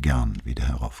nur ungern wieder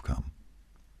heraufkam.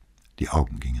 Die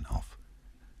Augen gingen auf.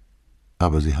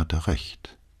 Aber sie hatte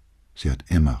recht. Sie hat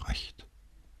immer recht.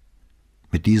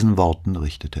 Mit diesen Worten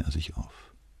richtete er sich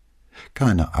auf.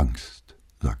 »Keine Angst«,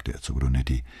 sagte er zu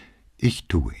Brunetti, »ich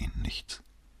tue Ihnen nichts.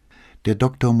 Der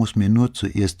Doktor muss mir nur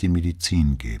zuerst die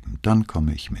Medizin geben, dann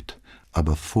komme ich mit.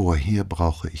 Aber vorher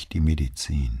brauche ich die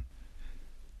Medizin.«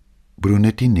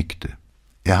 Brunetti nickte.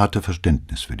 Er hatte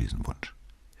Verständnis für diesen Wunsch.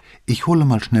 »Ich hole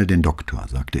mal schnell den Doktor«,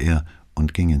 sagte er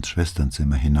und ging ins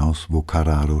Schwesternzimmer hinaus, wo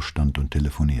Carraro stand und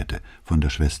telefonierte. Von der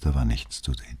Schwester war nichts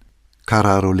zu sehen.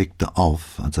 Carraro legte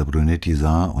auf, als er Brunetti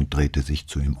sah, und drehte sich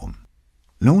zu ihm um.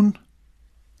 »Nun?«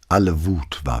 Alle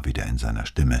Wut war wieder in seiner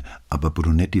Stimme, aber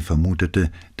Brunetti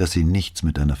vermutete, dass sie nichts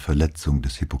mit einer Verletzung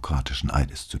des hippokratischen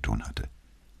Eides zu tun hatte.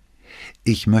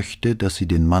 »Ich möchte, dass Sie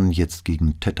den Mann jetzt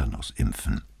gegen Tetanus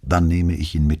impfen. Dann nehme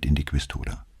ich ihn mit in die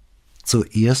Quistura.«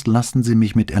 »Zuerst lassen Sie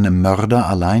mich mit einem Mörder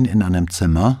allein in einem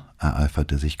Zimmer«,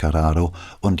 ereiferte sich Carraro,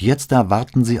 »und jetzt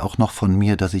erwarten Sie auch noch von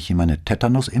mir, dass ich ihm eine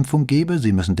Tetanusimpfung gebe?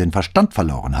 Sie müssen den Verstand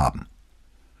verloren haben.«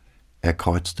 Er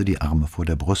kreuzte die Arme vor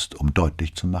der Brust, um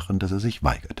deutlich zu machen, dass er sich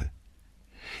weigerte.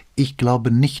 »Ich glaube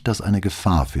nicht, dass eine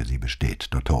Gefahr für Sie besteht,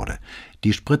 Dottore.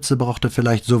 Die Spritze brauchte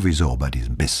vielleicht sowieso bei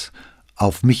diesem Biss.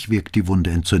 Auf mich wirkt die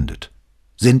Wunde entzündet.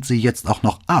 Sind Sie jetzt auch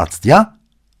noch Arzt, ja?«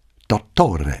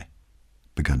 »Dottore«,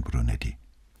 begann Brunetti.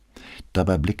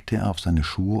 Dabei blickte er auf seine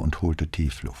Schuhe und holte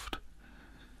tief Luft.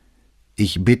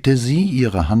 »Ich bitte Sie,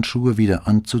 Ihre Handschuhe wieder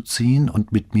anzuziehen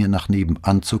und mit mir nach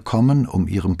nebenan zu kommen, um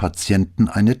Ihrem Patienten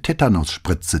eine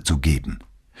Tetanusspritze zu geben.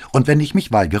 Und wenn ich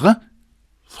mich weigere?«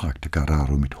 fragte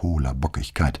Carraro mit hohler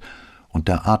Bockigkeit, und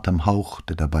der Atemhauch,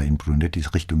 der dabei in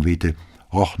Brunettis Richtung wehte,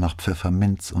 roch nach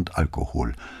Pfefferminz und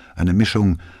Alkohol, eine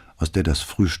Mischung, aus der das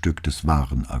Frühstück des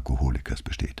wahren Alkoholikers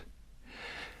besteht.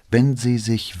 »Wenn Sie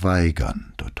sich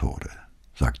weigern, Dottore«,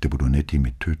 sagte Brunetti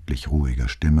mit tödlich ruhiger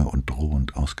Stimme und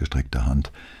drohend ausgestreckter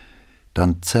Hand,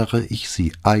 »dann zerre ich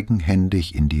Sie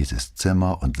eigenhändig in dieses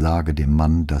Zimmer und sage dem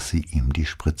Mann, dass Sie ihm die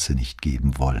Spritze nicht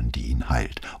geben wollen, die ihn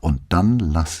heilt, und dann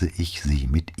lasse ich Sie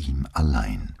mit ihm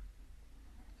allein.«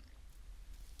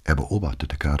 Er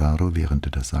beobachtete Carraro, während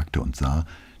er das sagte, und sah,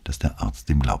 dass der Arzt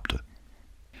ihm glaubte.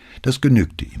 Das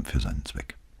genügte ihm für seinen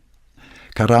Zweck.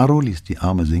 Carraro ließ die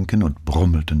Arme sinken und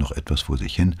brummelte noch etwas vor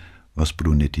sich hin, was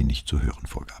Brunetti nicht zu hören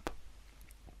vorgab.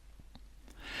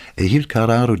 Er hielt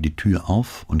Carraro die Tür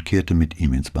auf und kehrte mit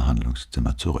ihm ins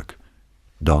Behandlungszimmer zurück.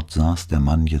 Dort saß der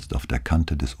Mann jetzt auf der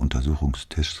Kante des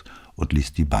Untersuchungstischs und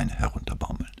ließ die Beine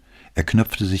herunterbaumeln. Er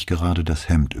knöpfte sich gerade das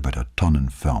Hemd über der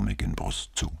tonnenförmigen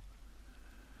Brust zu.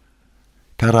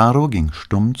 Carraro ging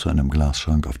stumm zu einem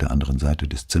Glasschrank auf der anderen Seite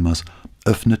des Zimmers,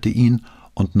 öffnete ihn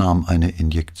und nahm eine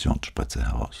Injektionsspritze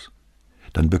heraus.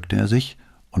 Dann bückte er sich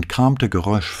und kramte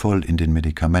geräuschvoll in den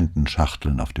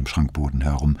Medikamentenschachteln auf dem Schrankboden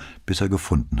herum, bis er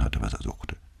gefunden hatte, was er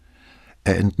suchte.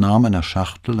 Er entnahm einer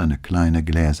Schachtel eine kleine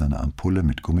gläserne Ampulle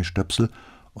mit Gummistöpsel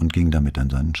und ging damit an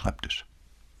seinen Schreibtisch.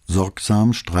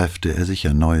 Sorgsam streifte er sich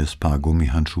ein neues Paar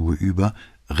Gummihandschuhe über,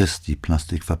 riss die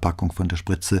Plastikverpackung von der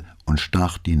Spritze und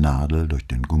stach die Nadel durch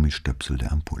den Gummistöpsel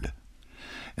der Ampulle.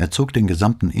 Er zog den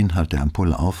gesamten Inhalt der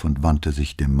Ampulle auf und wandte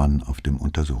sich dem Mann auf dem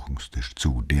Untersuchungstisch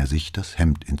zu, der sich, das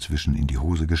Hemd inzwischen in die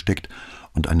Hose gesteckt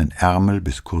und einen Ärmel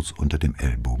bis kurz unter dem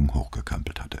Ellbogen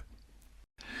hochgekrempelt hatte.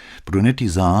 Brunetti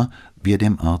sah, wie er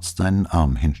dem Arzt seinen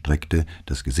Arm hinstreckte,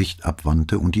 das Gesicht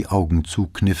abwandte und die Augen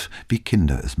zukniff, wie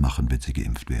Kinder es machen, wenn sie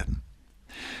geimpft werden.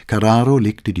 Carraro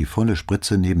legte die volle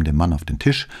Spritze neben dem Mann auf den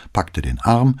Tisch, packte den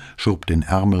Arm, schob den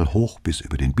Ärmel hoch bis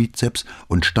über den Bizeps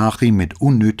und stach ihm mit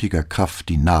unnötiger Kraft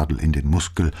die Nadel in den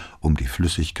Muskel, um die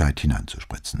Flüssigkeit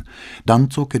hineinzuspritzen. Dann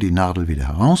zog er die Nadel wieder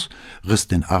heraus, riss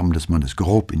den Arm des Mannes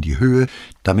grob in die Höhe,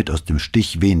 damit aus dem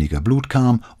Stich weniger Blut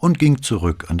kam, und ging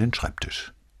zurück an den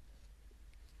Schreibtisch.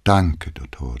 »Danke,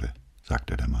 Dottore«,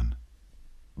 sagte der Mann.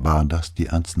 »War das die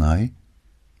Arznei?«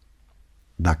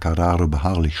 Da Carraro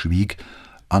beharrlich schwieg,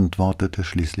 antwortete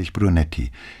schließlich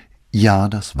Brunetti: »Ja,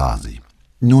 das war sie.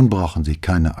 Nun brauchen Sie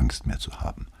keine Angst mehr zu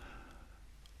haben.«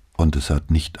 »Und es hat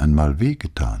nicht einmal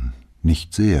wehgetan,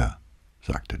 nicht sehr«,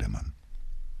 sagte der Mann.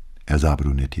 Er sah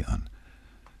Brunetti an.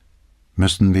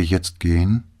 »Müssen wir jetzt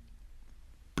gehen?«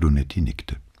 Brunetti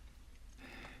nickte.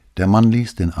 Der Mann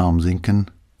ließ den Arm sinken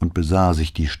und besah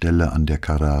sich die Stelle, an der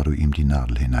Carraro ihm die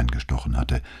Nadel hineingestochen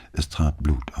hatte. Es trat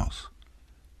Blut aus.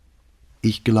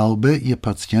 »Ich glaube, Ihr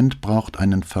Patient braucht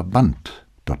einen Verband,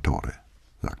 Dottore«,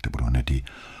 sagte Brunetti,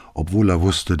 obwohl er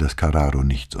wusste, dass Carraro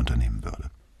nichts unternehmen würde.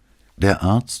 Der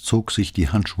Arzt zog sich die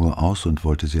Handschuhe aus und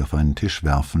wollte sie auf einen Tisch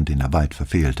werfen, den er weit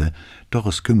verfehlte, doch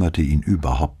es kümmerte ihn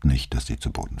überhaupt nicht, dass sie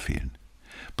zu Boden fielen.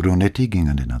 Brunetti ging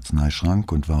an den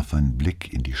Arzneischrank und warf einen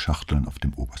Blick in die Schachteln auf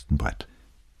dem obersten Brett.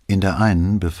 In der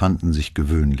einen befanden sich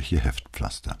gewöhnliche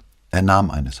Heftpflaster. Er nahm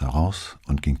eines heraus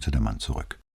und ging zu dem Mann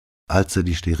zurück. Als er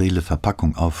die sterile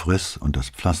Verpackung aufriss und das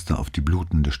Pflaster auf die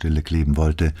blutende Stelle kleben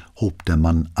wollte, hob der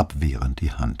Mann abwehrend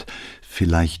die Hand.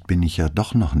 »Vielleicht bin ich ja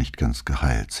doch noch nicht ganz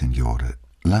geheilt, Signore.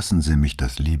 Lassen Sie mich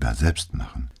das lieber selbst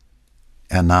machen.«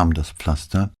 Er nahm das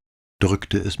Pflaster,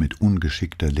 drückte es mit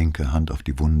ungeschickter linker Hand auf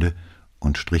die Wunde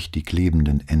und strich die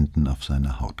klebenden Enden auf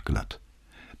seine Haut glatt.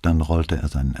 Dann rollte er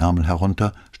seinen Ärmel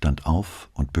herunter, stand auf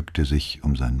und bückte sich,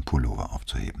 um seinen Pullover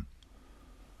aufzuheben.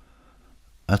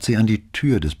 Als sie an die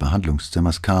Tür des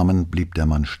Behandlungszimmers kamen, blieb der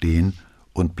Mann stehen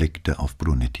und blickte auf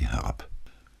Brunetti herab.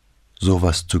 »So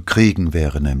was zu kriegen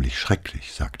wäre nämlich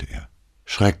schrecklich«, sagte er.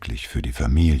 »Schrecklich für die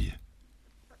Familie.«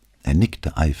 Er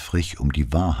nickte eifrig, um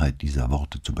die Wahrheit dieser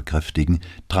Worte zu bekräftigen,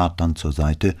 trat dann zur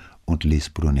Seite und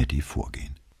ließ Brunetti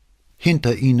vorgehen.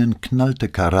 Hinter ihnen knallte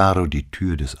Carraro die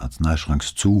Tür des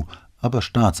Arzneischranks zu, aber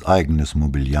staatseigenes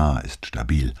Mobiliar ist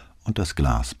stabil und das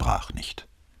Glas brach nicht.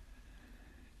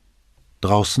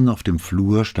 Draußen auf dem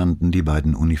Flur standen die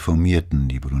beiden Uniformierten,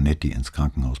 die Brunetti ins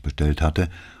Krankenhaus bestellt hatte,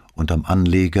 und am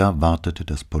Anleger wartete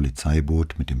das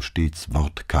Polizeiboot mit dem stets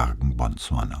wortkargen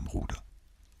Bonzwan am Ruder.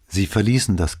 Sie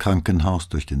verließen das Krankenhaus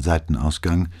durch den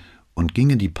Seitenausgang und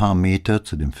gingen die paar Meter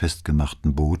zu dem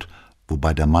festgemachten Boot,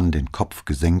 wobei der Mann den Kopf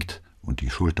gesenkt und die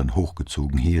Schultern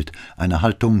hochgezogen hielt, eine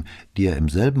Haltung, die er im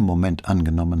selben Moment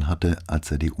angenommen hatte,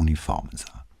 als er die Uniformen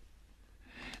sah.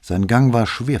 Sein Gang war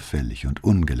schwerfällig und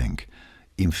ungelenk.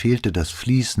 Ihm fehlte das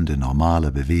Fließen der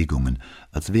normalen Bewegungen,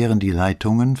 als wären die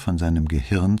Leitungen von seinem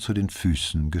Gehirn zu den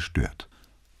Füßen gestört.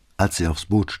 Als sie aufs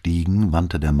Boot stiegen,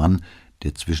 wandte der Mann,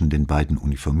 der zwischen den beiden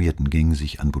Uniformierten ging,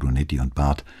 sich an Brunetti und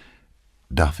bat: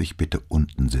 »Darf ich bitte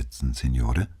unten sitzen,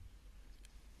 Signore?«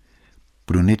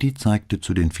 Brunetti zeigte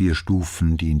zu den 4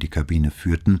 Stufen, die in die Kabine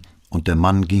führten, und der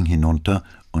Mann ging hinunter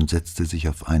und setzte sich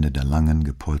auf eine der langen,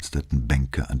 gepolsterten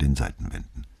Bänke an den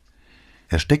Seitenwänden.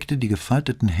 Er steckte die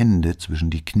gefalteten Hände zwischen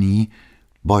die Knie,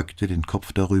 beugte den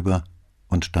Kopf darüber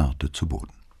und starrte zu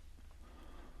Boden.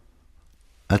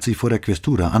 Als sie vor der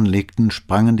Questura anlegten,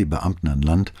 sprangen die Beamten an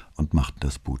Land und machten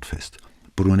das Boot fest.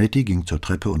 Brunetti ging zur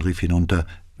Treppe und rief hinunter: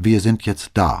 »Wir sind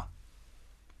jetzt da!«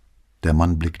 Der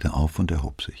Mann blickte auf und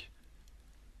erhob sich.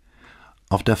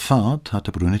 Auf der Fahrt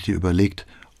hatte Brunetti überlegt,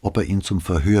 ob er ihn zum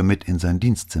Verhör mit in sein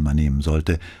Dienstzimmer nehmen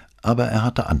sollte, aber er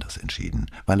hatte anders entschieden,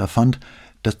 weil er fand,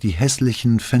 dass die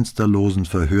hässlichen, fensterlosen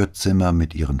Verhörzimmer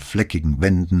mit ihren fleckigen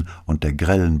Wänden und der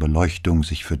grellen Beleuchtung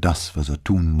sich für das, was er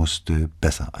tun musste,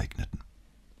 besser eigneten.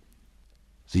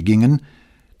 Sie gingen,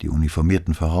 die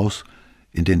Uniformierten voraus,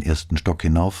 in den 1. Stock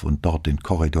hinauf und dort den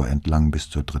Korridor entlang bis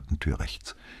zur 3. Tür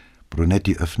rechts.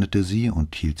 Brunetti öffnete sie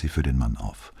und hielt sie für den Mann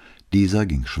auf. Dieser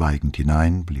ging schweigend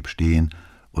hinein, blieb stehen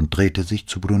und drehte sich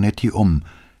zu Brunetti um,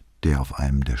 der auf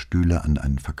einem der Stühle an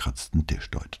einen verkratzten Tisch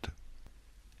deutete.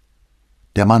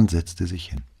 Der Mann setzte sich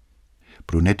hin.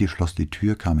 Brunetti schloss die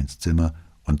Tür, kam ins Zimmer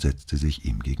und setzte sich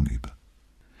ihm gegenüber.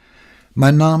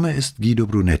 »Mein Name ist Guido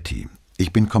Brunetti.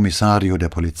 Ich bin Kommissario der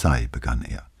Polizei«, begann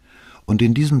er. »Und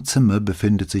in diesem Zimmer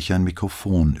befindet sich ein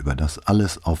Mikrofon, über das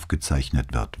alles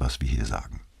aufgezeichnet wird, was wir hier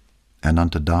sagen.« Er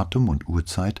nannte Datum und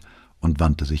Uhrzeit und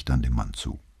wandte sich dann dem Mann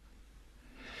zu.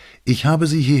 »Ich habe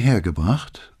Sie hierher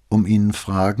gebracht, um Ihnen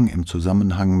Fragen im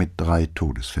Zusammenhang mit 3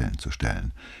 Todesfällen zu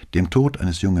stellen. Dem Tod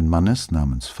eines jungen Mannes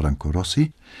namens Franco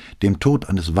Rossi, dem Tod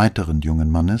eines weiteren jungen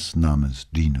Mannes namens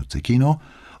Gino Zecchino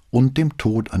und dem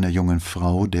Tod einer jungen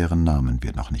Frau, deren Namen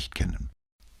wir noch nicht kennen.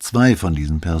 2 von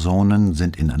diesen Personen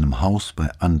sind in einem Haus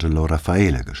bei Angelo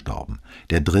Raffaele gestorben,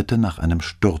 der 3. nach einem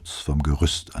Sturz vom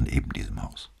Gerüst an eben diesem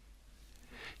Haus.«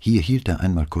 Hier hielt er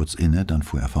einmal kurz inne, dann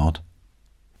fuhr er fort: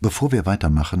 »Bevor wir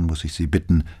weitermachen, muss ich Sie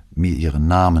bitten, mir Ihren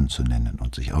Namen zu nennen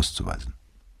und sich auszuweisen.«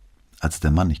 Als der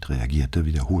Mann nicht reagierte,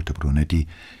 wiederholte Brunetti: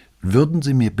 »Würden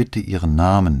Sie mir bitte Ihren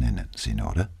Namen nennen,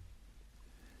 Signore?«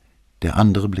 Der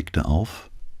andere blickte auf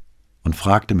und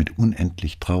fragte mit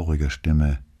unendlich trauriger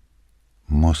Stimme: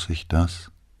 »Muss ich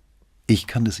das?« »Ich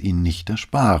kann es Ihnen nicht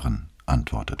ersparen«,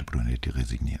 antwortete Brunetti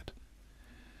resigniert.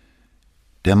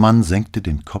 Der Mann senkte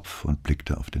den Kopf und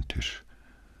blickte auf den Tisch.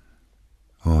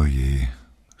 »Oh je,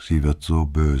 sie wird so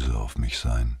böse auf mich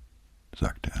sein«,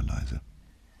 sagte er leise.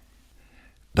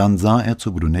 Dann sah er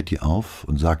zu Brunetti auf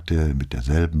und sagte mit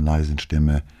derselben leisen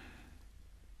Stimme: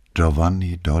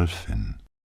 »Giovanni Dolfin.«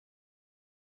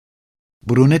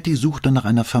 Brunetti suchte nach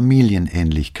einer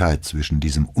Familienähnlichkeit zwischen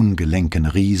diesem ungelenken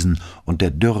Riesen und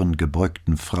der dürren,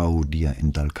 gebeugten Frau, die er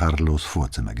in Dal Carlos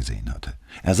Vorzimmer gesehen hatte.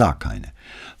 Er sah keine,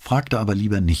 fragte aber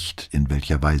lieber nicht, in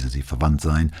welcher Weise sie verwandt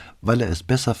seien, weil er es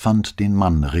besser fand, den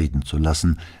Mann reden zu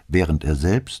lassen, während er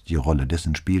selbst die Rolle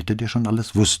dessen spielte, der schon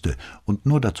alles wusste und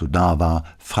nur dazu da war,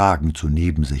 Fragen zu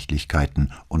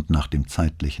Nebensächlichkeiten und nach dem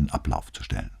zeitlichen Ablauf zu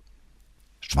stellen.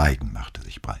 Schweigen machte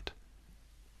sich breit.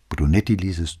 Brunetti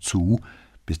ließ es zu,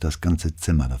 bis das ganze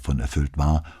Zimmer davon erfüllt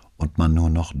war und man nur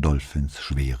noch Dolphins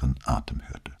schweren Atem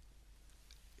hörte.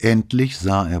 Endlich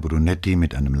sah er Brunetti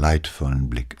mit einem leidvollen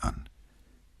Blick an.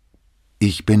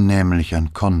 »Ich bin nämlich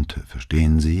ein Conte,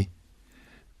 verstehen Sie?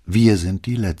 Wir sind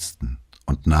die Letzten,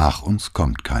 und nach uns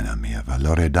kommt keiner mehr, weil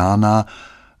Loredana,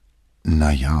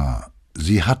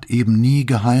 sie hat eben nie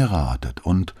geheiratet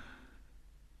und...«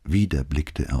 Wieder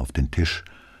blickte er auf den Tisch,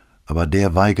 aber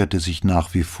der weigerte sich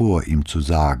nach wie vor, ihm zu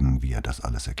sagen, wie er das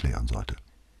alles erklären sollte.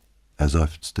 Er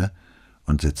seufzte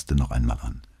und setzte noch einmal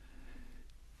an.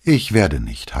 »Ich werde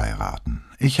nicht heiraten.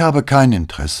 Ich habe kein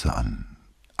Interesse an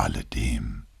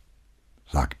alledem«,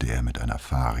 sagte er mit einer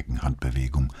fahrigen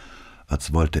Handbewegung,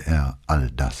 als wollte er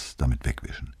all das damit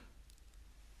wegwischen.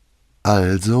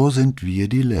 »Also sind wir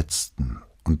die Letzten.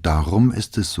 Und darum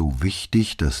ist es so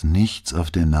wichtig, dass nichts auf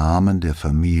den Namen der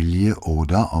Familie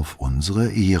oder auf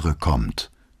unsere Ehre kommt.«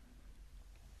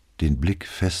 Den Blick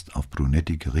fest auf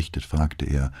Brunetti gerichtet, fragte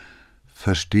er: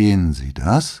 »Verstehen Sie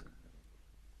das?«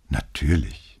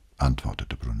 »Natürlich«,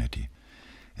 antwortete Brunetti.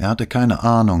 Er hatte keine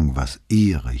Ahnung, was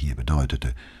Ehre hier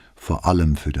bedeutete, vor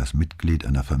allem für das Mitglied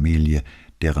einer Familie,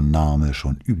 deren Name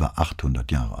schon über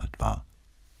 800 Jahre alt war.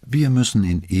 »Wir müssen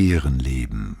in Ehren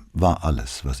leben«, war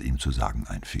alles, was ihm zu sagen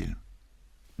einfiel.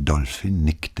 Dolfin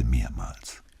nickte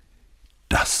mehrmals.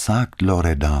 »Das sagt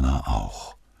Loredana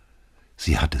auch.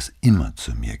 Sie hat es immer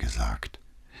zu mir gesagt.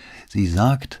 Sie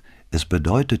sagt, es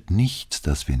bedeutet nichts,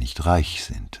 dass wir nicht reich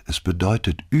sind. Es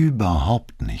bedeutet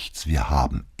überhaupt nichts. Wir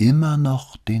haben immer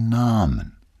noch den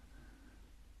Namen.«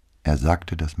 Er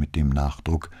sagte das mit dem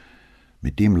Nachdruck,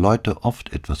 mit dem Leute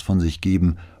oft etwas von sich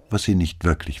geben, was sie nicht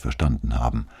wirklich verstanden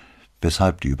haben,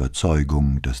 weshalb die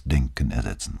Überzeugung das Denken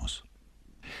ersetzen muss.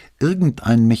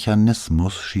 Irgendein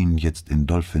Mechanismus schien jetzt in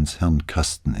Dolphins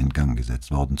Hirnkasten in Gang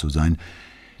gesetzt worden zu sein,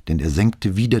 denn er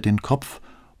senkte wieder den Kopf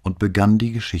und begann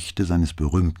die Geschichte seines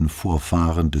berühmten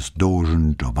Vorfahren des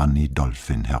Dogen Giovanni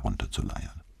Dolfin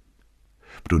herunterzuleiern.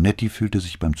 Brunetti fühlte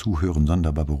sich beim Zuhören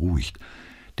sonderbar beruhigt,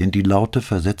 denn die Laute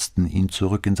versetzten ihn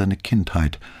zurück in seine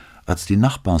Kindheit, als die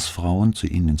Nachbarsfrauen zu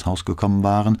ihnen ins Haus gekommen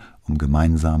waren, um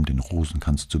gemeinsam den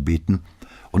Rosenkranz zu beten,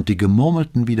 und die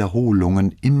gemurmelten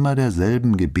Wiederholungen immer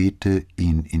derselben Gebete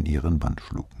ihn in ihren Bann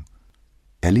schlugen.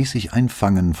 Er ließ sich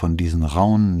einfangen von diesen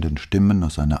raunenden Stimmen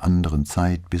aus einer anderen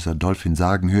Zeit, bis er Dolfin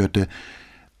sagen hörte: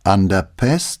 »An der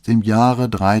Pest im Jahre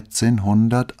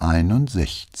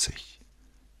 1361.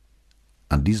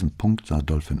 An diesem Punkt sah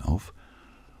Dolfin auf,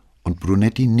 und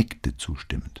Brunetti nickte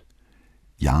zustimmend.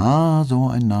 »Ja, so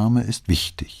ein Name ist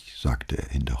wichtig«, sagte er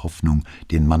in der Hoffnung,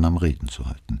 den Mann am Reden zu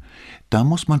halten. »Da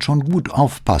muss man schon gut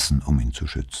aufpassen, um ihn zu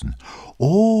schützen.«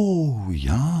 »Oh,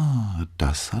 ja,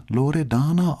 das hat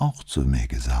Loredana auch zu mir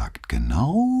gesagt,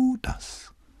 genau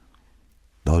das.«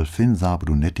 Dolfin sah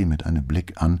Brunetti mit einem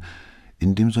Blick an,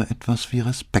 in dem so etwas wie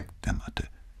Respekt dämmerte.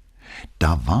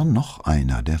 Da war noch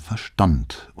einer, der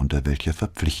verstand, unter welcher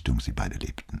Verpflichtung sie beide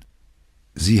lebten.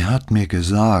 »Sie hat mir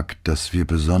gesagt, dass wir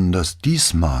besonders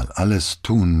diesmal alles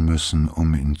tun müssen,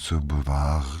 um ihn zu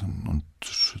bewahren und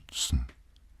zu schützen.«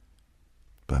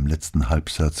 Beim letzten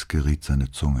Halbsatz geriet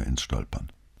seine Zunge ins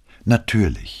Stolpern.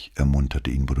 »Natürlich«,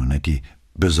 ermunterte ihn Brunetti,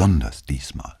 »besonders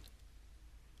diesmal.«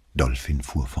 Dolphin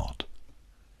fuhr fort.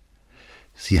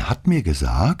 »Sie hat mir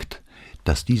gesagt,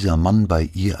 dass dieser Mann bei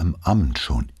ihr im Amt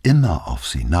schon immer auf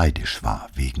sie neidisch war,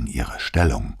 wegen ihrer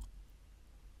Stellung.«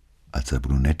 Als er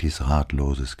Brunettis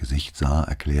ratloses Gesicht sah,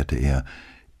 erklärte er,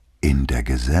 »in der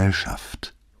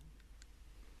Gesellschaft.«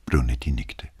 Brunetti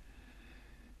nickte.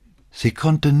 Sie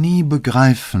konnte nie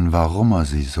begreifen, warum er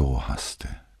sie so hasste.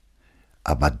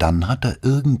 Aber dann hat er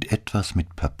irgendetwas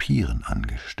mit Papieren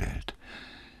angestellt.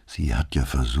 Sie hat ja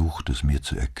versucht, es mir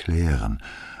zu erklären,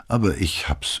 aber ich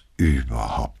hab's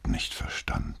überhaupt nicht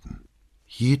verstanden.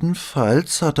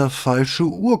 Jedenfalls hat er falsche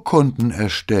Urkunden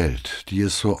erstellt, die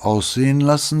es so aussehen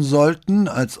lassen sollten,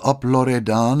 als ob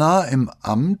Loredana im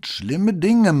Amt schlimme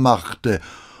Dinge machte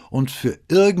und für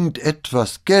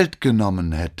irgendetwas Geld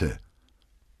genommen hätte.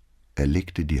 Er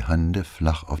legte die Hände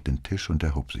flach auf den Tisch und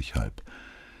erhob sich halb.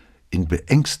 In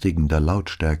beängstigender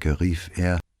Lautstärke rief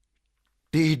er,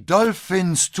 »Die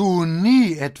Dolphins tun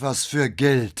nie etwas für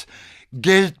Geld.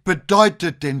 Geld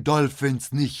bedeutet den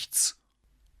Dolphins nichts.«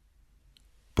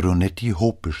 Brunetti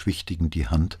hob beschwichtigend die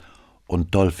Hand,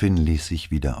 und Dolphin ließ sich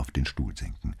wieder auf den Stuhl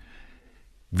sinken.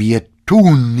 »Wir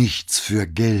tun nichts für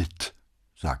Geld«,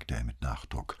 sagte er mit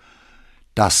Nachdruck.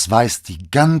 »Das weiß die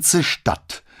ganze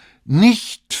Stadt.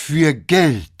 Nicht für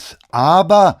Geld,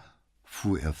 aber«,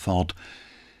 fuhr er fort,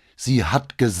 »sie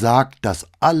hat gesagt, dass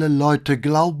alle Leute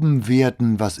glauben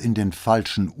werden, was in den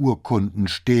falschen Urkunden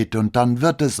steht, und dann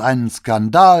wird es einen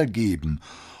Skandal geben.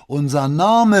 Unser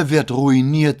Name wird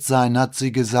ruiniert sein, hat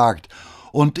sie gesagt,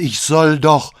 und ich soll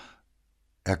doch...«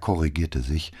 Er korrigierte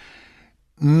sich.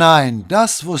 »Nein,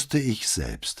 das wusste ich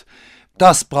selbst.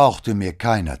 Das brauchte mir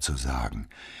keiner zu sagen.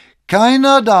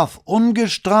 Keiner darf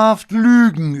ungestraft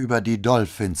Lügen über die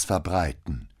Dolphins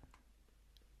verbreiten.«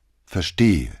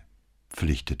 »Verstehe«,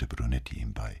 pflichtete Brunetti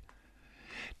ihm bei.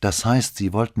 »Das heißt,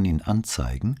 Sie wollten ihn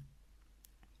anzeigen?«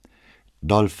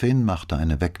 Dolphin machte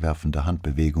eine wegwerfende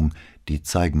Handbewegung, die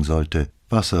zeigen sollte,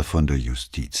 was er von der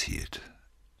Justiz hielt.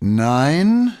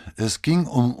 »Nein, es ging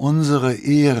um unsere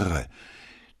Ehre.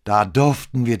 Da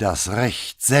durften wir das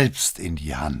Recht selbst in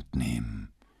die Hand nehmen.«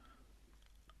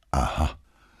 »Aha.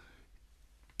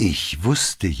 Ich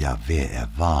wusste ja, wer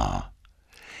er war.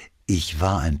 Ich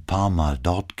war ein paar Mal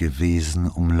dort gewesen,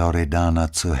 um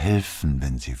Loredana zu helfen,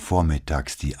 wenn sie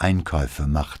vormittags die Einkäufe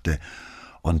machte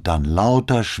und dann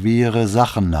lauter schwere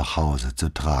Sachen nach Hause zu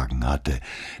tragen hatte.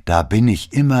 Da bin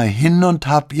ich immer hin und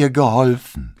hab ihr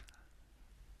geholfen.«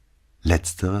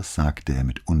 Letzteres sagte er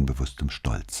mit unbewusstem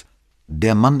Stolz.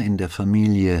 Der Mann in der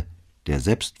Familie, der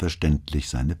selbstverständlich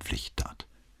seine Pflicht tat.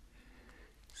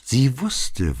 Sie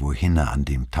wusste, wohin er an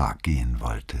dem Tag gehen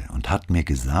wollte, und hat mir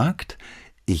gesagt,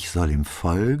 ich soll ihm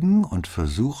folgen und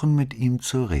versuchen, mit ihm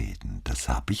zu reden. Das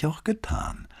habe ich auch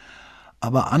getan.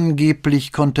 Aber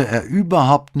angeblich konnte er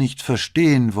überhaupt nicht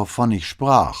verstehen, wovon ich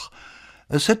sprach.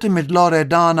 Es hätte mit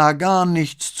Loredana gar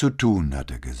nichts zu tun, hat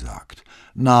er gesagt.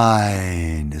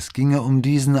 Nein, es ginge um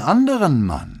diesen anderen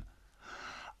Mann.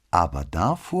 Aber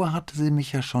davor hatte sie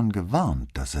mich ja schon gewarnt,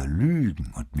 dass er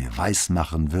lügen und mir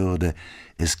weismachen würde,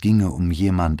 es ginge um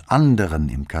jemand anderen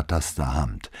im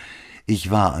Katasteramt.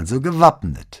 Ich war also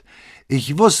gewappnet.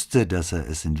 Ich wusste, dass er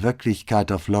es in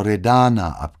Wirklichkeit auf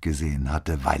Loredana abgesehen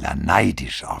hatte, weil er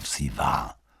neidisch auf sie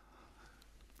war.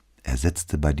 Er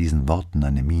setzte bei diesen Worten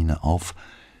eine Miene auf,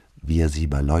 wie er sie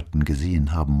bei Leuten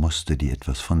gesehen haben musste, die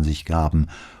etwas von sich gaben,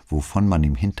 wovon man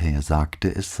ihm hinterher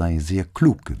sagte, es sei sehr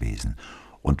klug gewesen.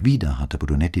 Und wieder hatte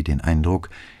Brunetti den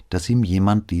Eindruck, dass ihm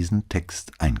jemand diesen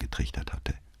Text eingetrichtert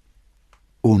hatte.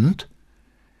 Und?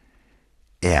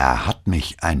 Er hat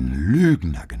mich einen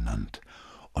Lügner genannt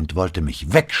und wollte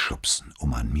mich wegschubsen,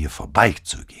 um an mir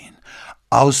vorbeizugehen.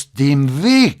 »Aus dem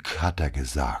Weg«, hat er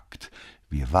gesagt.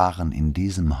 Wir waren in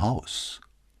diesem Haus.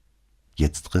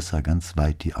 Jetzt riss er ganz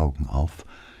weit die Augen auf,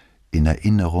 in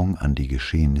Erinnerung an die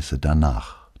Geschehnisse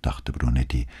danach, dachte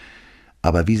Brunetti.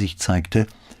 Aber wie sich zeigte,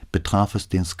 betraf es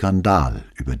den Skandal,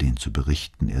 über den zu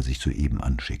berichten er sich soeben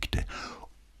anschickte.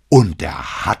 Und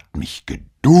er hat mich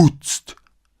geduzt.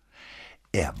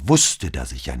 Er wusste,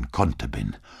 dass ich ein Konter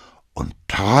bin, und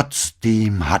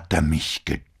trotzdem hat er mich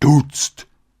geduzt.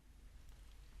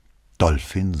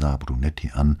 Dolphin sah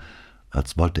Brunetti an,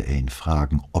 als wollte er ihn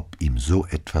fragen, ob ihm so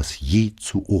etwas je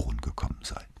zu Ohren gekommen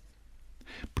sei.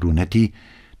 Brunetti,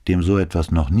 dem so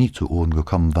etwas noch nie zu Ohren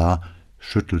gekommen war,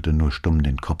 schüttelte nur stumm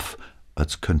den Kopf,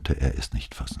 als könnte er es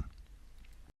nicht fassen.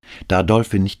 Da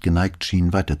Dolphin nicht geneigt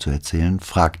schien, weiterzuerzählen,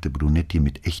 fragte Brunetti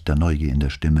mit echter Neugier in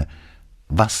der Stimme: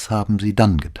 »Was haben Sie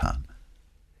dann getan?«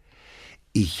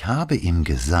 »Ich habe ihm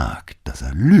gesagt, dass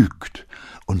er lügt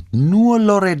und nur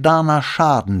Loredana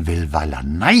schaden will, weil er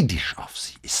neidisch auf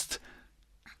sie ist.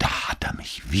 Da hat er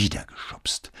mich wieder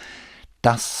geschubst.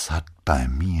 Das hat bei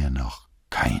mir noch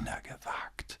keiner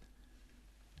gewagt.«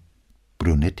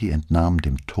 Brunetti entnahm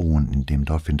dem Ton, in dem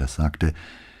Dolphin das sagte,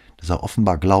 dass er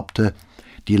offenbar glaubte,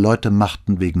 die Leute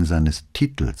machten wegen seines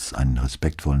Titels einen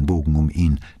respektvollen Bogen um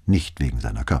ihn, nicht wegen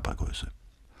seiner Körpergröße.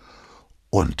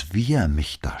 »Und wie er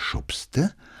mich da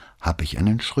schubste, habe ich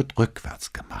einen Schritt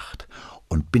rückwärts gemacht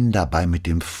und bin dabei mit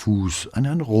dem Fuß an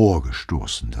ein Rohr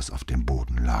gestoßen, das auf dem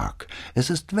Boden lag. Es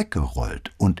ist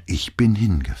weggerollt und ich bin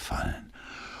hingefallen.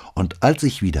 Und als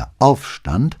ich wieder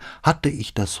aufstand, hatte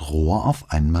ich das Rohr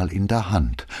auf einmal in der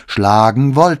Hand.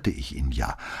 Schlagen wollte ich ihn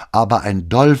ja, aber ein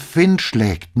Dolphin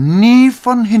schlägt nie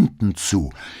von hinten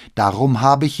zu. Darum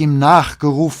habe ich ihm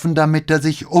nachgerufen, damit er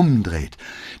sich umdreht.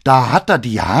 Da hat er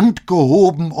die Hand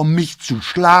gehoben, um mich zu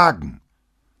schlagen.«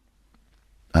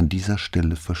 An dieser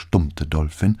Stelle verstummte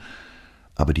Dolphin,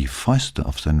 aber die Fäuste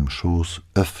auf seinem Schoß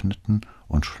öffneten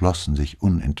und schlossen sich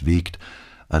unentwegt,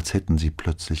 als hätten sie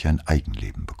plötzlich ein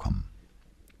Eigenleben bekommen.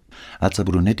 Als er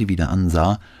Brunetti wieder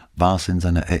ansah, war es in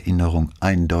seiner Erinnerung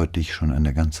eindeutig schon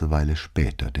eine ganze Weile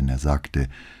später, denn er sagte: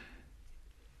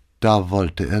 »Da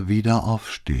wollte er wieder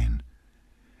aufstehen.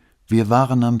 Wir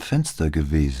waren am Fenster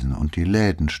gewesen und die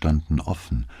Läden standen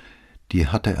offen. Die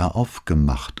hatte er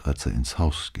aufgemacht, als er ins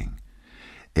Haus ging.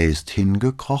 Er ist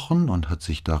hingekrochen und hat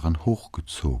sich daran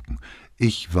hochgezogen.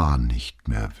 Ich war nicht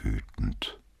mehr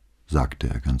wütend«, sagte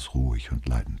er ganz ruhig und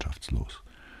leidenschaftslos.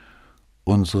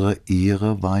 »Unsere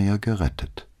Ehre war ja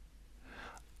gerettet.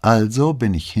 Also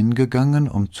bin ich hingegangen,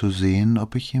 um zu sehen,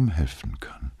 ob ich ihm helfen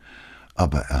kann.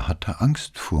 Aber er hatte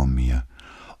Angst vor mir,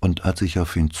 und als ich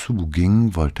auf ihn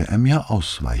zuging, wollte er mir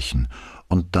ausweichen,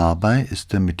 und dabei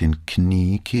ist er mit den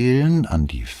Kniekehlen an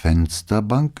die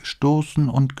Fensterbank gestoßen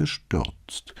und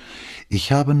gestürzt.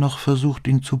 Ich habe noch versucht,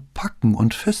 ihn zu packen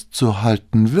und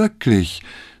festzuhalten, wirklich«,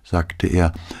 sagte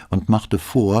er und machte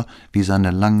vor, wie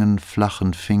seine langen,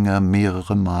 flachen Finger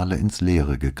mehrere Male ins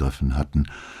Leere gegriffen hatten.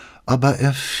 »Aber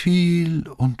er fiel,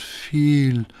 und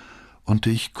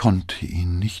ich konnte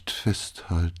ihn nicht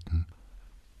festhalten.«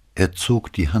 Er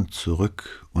zog die Hand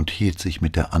zurück und hielt sich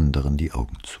mit der anderen die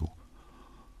Augen zu.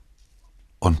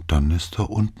 »Und dann ist er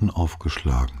unten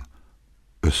aufgeschlagen.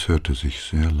 Es hörte sich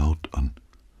sehr laut an.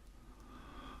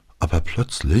 Aber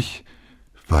plötzlich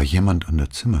war jemand an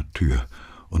der Zimmertür,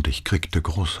 und ich kriegte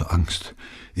große Angst.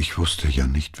 Ich wusste ja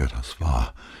nicht, wer das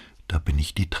war. Da bin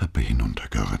ich die Treppe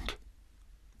hinuntergerannt.«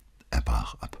 Er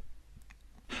brach ab.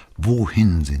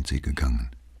 »Wohin sind Sie gegangen?«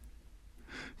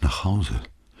 »Nach Hause.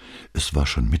 Es war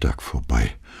schon Mittag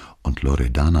vorbei, und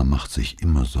Loredana macht sich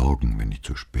immer Sorgen, wenn ich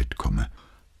zu spät komme.«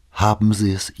 »Haben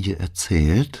Sie es ihr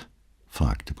erzählt?«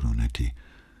 fragte Brunetti.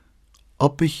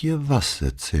 »Ob ich ihr was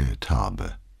erzählt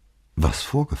habe, was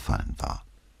vorgefallen war?«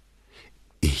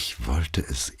 »Ich wollte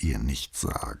es ihr nicht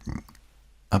sagen,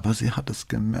 aber sie hat es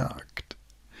gemerkt.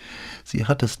 Sie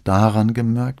hat es daran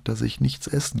gemerkt, dass ich nichts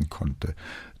essen konnte.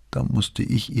 Da musste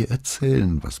ich ihr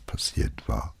erzählen, was passiert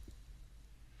war.«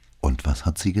 »Und was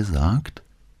hat sie gesagt?«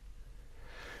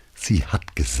 »Sie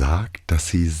hat gesagt, dass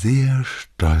sie sehr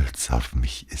stolz auf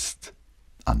mich ist«,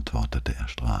 antwortete er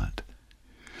strahlend.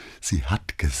 »Sie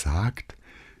hat gesagt,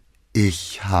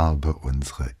 ich habe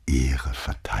unsere Ehre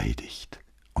verteidigt.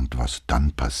 Und was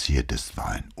dann passiert ist, war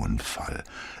ein Unfall.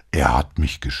 Er hat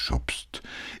mich geschubst.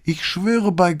 Ich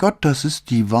schwöre bei Gott, das ist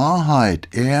die Wahrheit.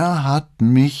 Er hat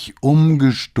mich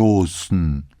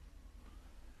umgestoßen.«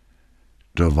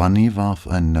 Giovanni warf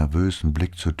einen nervösen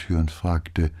Blick zur Tür und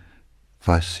fragte: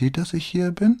 »Weiß sie, dass ich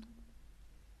hier bin?«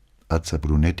 Als er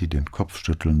Brunetti den Kopf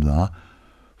schütteln sah,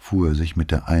 fuhr er sich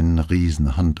mit der einen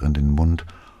Riesenhand an den Mund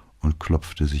und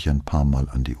klopfte sich ein paar Mal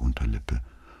an die Unterlippe.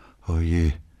 »Oh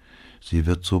je, sie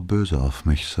wird so böse auf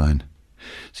mich sein.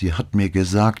 Sie hat mir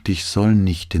gesagt, ich soll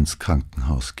nicht ins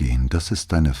Krankenhaus gehen. Das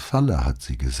ist eine Falle«, hat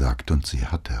sie gesagt, und sie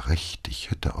hatte recht, ich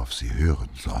hätte auf sie hören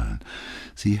sollen.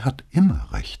 Sie hat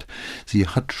immer recht. Sie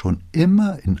hat schon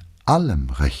immer in allem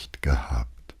recht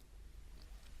gehabt.«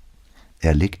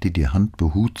 Er legte die Hand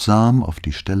behutsam auf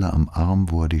die Stelle am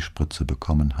Arm, wo er die Spritze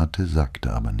bekommen hatte,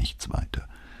 sagte aber nichts weiter.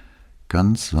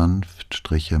 Ganz sanft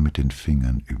strich er mit den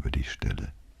Fingern über die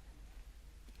Stelle.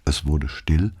 Es wurde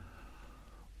still,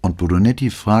 und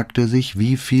Brunetti fragte sich,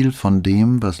 wie viel von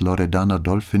dem, was Loredana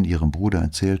Dolphin ihrem Bruder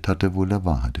erzählt hatte, wohl der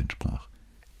Wahrheit entsprach.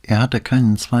 Er hatte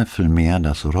keinen Zweifel mehr,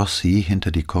 dass Rossi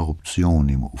hinter die Korruption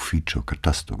im Ufficio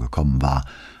Catasto gekommen war,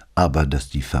 aber dass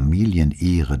die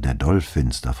Familienehre der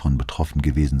Dolphins davon betroffen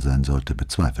gewesen sein sollte,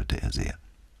 bezweifelte er sehr.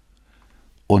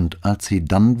 »Und als Sie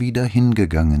dann wieder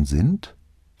hingegangen sind?«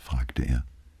 fragte er.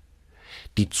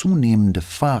 Die zunehmende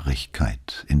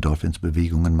Fahrigkeit in Dolphins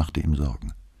Bewegungen machte ihm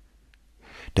Sorgen.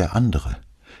 Der andere,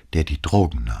 der die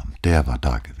Drogen nahm, der war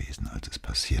da gewesen, als es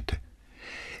passierte.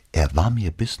 Er war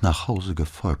mir bis nach Hause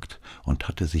gefolgt und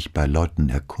hatte sich bei Leuten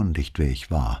erkundigt, wer ich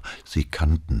war. Sie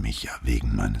kannten mich ja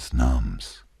wegen meines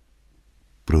Namens.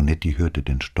 Brunetti hörte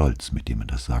den Stolz, mit dem er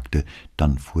das sagte.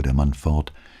 Dann fuhr der Mann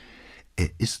fort. Er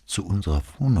ist zu unserer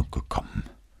Wohnung gekommen.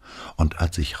 Und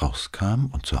als ich rauskam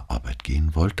und zur Arbeit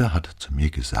gehen wollte, hat er zu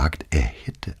mir gesagt, er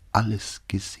hätte alles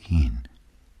gesehen.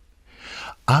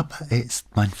 Aber er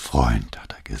ist mein Freund,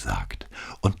 hat er gesagt,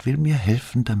 und will mir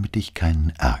helfen, damit ich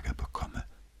keinen Ärger bekomme.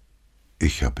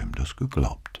 Ich habe ihm das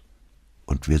geglaubt,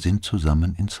 und wir sind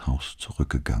zusammen ins Haus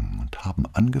zurückgegangen und haben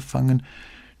angefangen,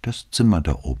 das Zimmer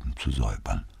da oben zu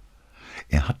säubern.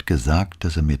 Er hat gesagt,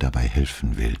 dass er mir dabei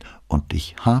helfen will, und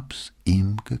ich hab's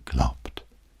ihm geglaubt.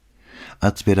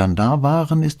 Als wir dann da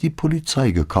waren, ist die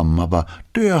Polizei gekommen, aber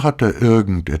der hatte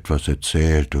irgendetwas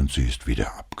erzählt und sie ist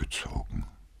wieder abgezogen.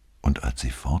 Und als sie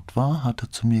fort war, hat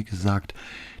er zu mir gesagt,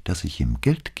 dass ich ihm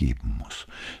Geld geben muss,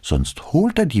 sonst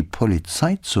holt er die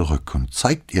Polizei zurück und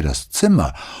zeigt ihr das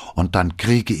Zimmer, und dann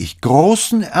kriege ich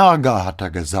großen Ärger, hat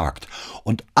er gesagt,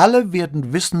 und alle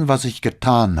werden wissen, was ich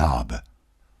getan habe.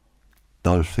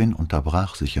 Dolphin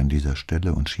unterbrach sich an dieser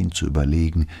Stelle und schien zu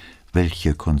überlegen,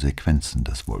 welche Konsequenzen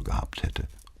das wohl gehabt hätte.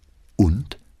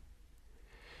 Und?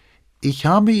 Ich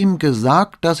habe ihm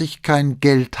gesagt, dass ich kein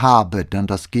Geld habe, denn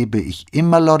das gebe ich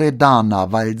immer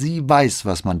Loredana, weil sie weiß,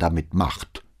 was man damit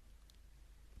macht.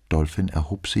 Dolphin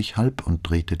erhob sich halb und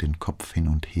drehte den Kopf hin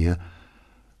und her,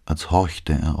 als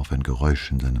horchte er auf ein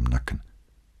Geräusch in seinem Nacken.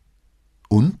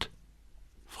 Und?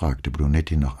 fragte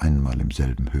Brunetti noch einmal im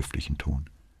selben höflichen Ton.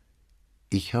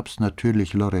 Ich hab's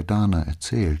natürlich Loredana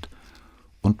erzählt,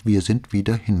 und wir sind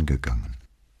wieder hingegangen.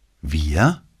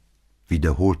 Wir?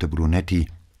 Wiederholte Brunetti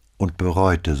und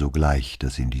bereute sogleich,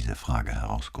 dass ihm diese Frage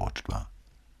herausgerutscht war.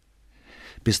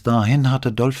 Bis dahin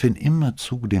hatte Dolphin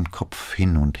immerzu den Kopf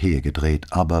hin und her gedreht,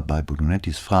 aber bei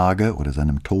Brunettis Frage oder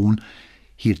seinem Ton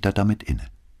hielt er damit inne.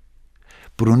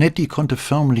 Brunetti konnte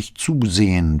förmlich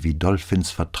zusehen, wie Dolphins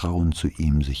Vertrauen zu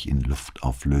ihm sich in Luft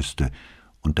auflöste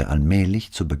und er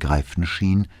allmählich zu begreifen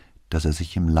schien, dass er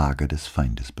sich im Lager des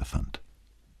Feindes befand.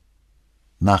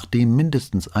 Nachdem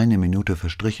mindestens eine Minute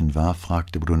verstrichen war,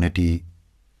 fragte Brunetti,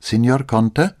 »Signor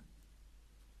Conte?«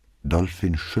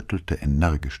 Dolphin schüttelte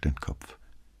energisch den Kopf.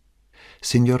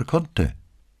 »Signor Conte,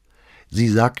 Sie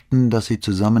sagten, dass Sie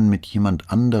zusammen mit jemand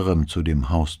anderem zu dem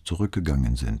Haus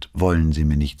zurückgegangen sind. Wollen Sie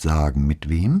mir nicht sagen, mit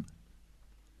wem?«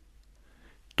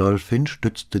 Dolphin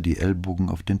stützte die Ellbogen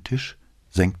auf den Tisch,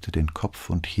 senkte den Kopf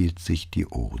und hielt sich die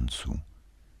Ohren zu.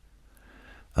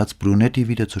 Als Brunetti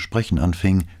wieder zu sprechen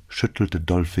anfing, schüttelte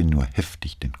Dolphin nur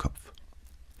heftig den Kopf.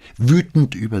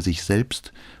 Wütend über sich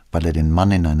selbst, weil er den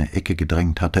Mann in eine Ecke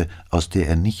gedrängt hatte, aus der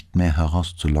er nicht mehr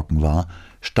herauszulocken war,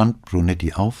 stand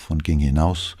Brunetti auf und ging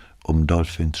hinaus, um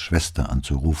Dolphins Schwester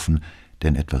anzurufen,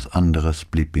 denn etwas anderes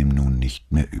blieb ihm nun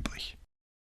nicht mehr übrig.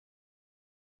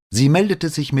 Sie meldete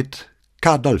sich mit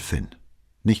 »K. Dolphin«,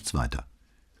 nichts weiter.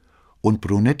 Und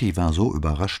Brunetti war so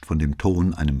überrascht von dem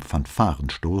Ton, einem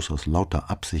Fanfarenstoß aus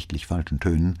lauter absichtlich falschen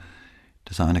Tönen,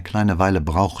 dass er eine kleine Weile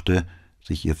brauchte,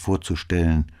 sich ihr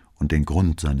vorzustellen und den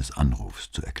Grund seines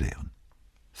Anrufs zu erklären.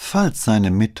 Falls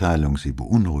seine Mitteilung sie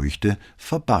beunruhigte,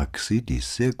 verbarg sie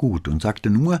dies sehr gut und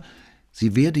sagte nur,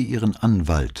 sie werde ihren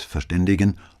Anwalt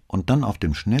verständigen und dann auf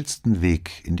dem schnellsten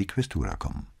Weg in die Questura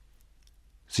kommen.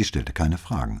 Sie stellte keine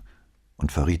Fragen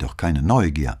und verriet auch keine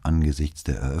Neugier angesichts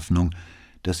der Eröffnung,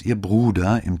 dass ihr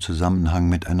Bruder im Zusammenhang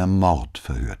mit einem Mord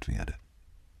verhört werde.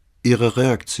 Ihre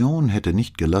Reaktion hätte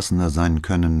nicht gelassener sein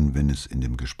können, wenn es in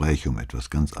dem Gespräch um etwas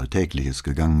ganz Alltägliches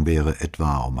gegangen wäre,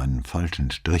 etwa um einen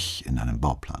falschen Strich in einem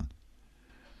Bauplan.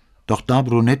 Doch da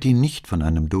Brunetti nicht von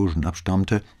einem Dogen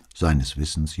abstammte, seines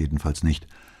Wissens jedenfalls nicht,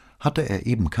 hatte er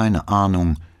eben keine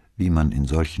Ahnung, wie man in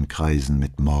solchen Kreisen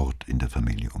mit Mord in der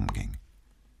Familie umging.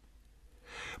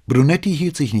 Brunetti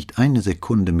hielt sich nicht eine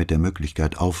Sekunde mit der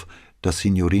Möglichkeit auf, dass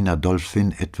Signorina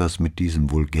Dolphin etwas mit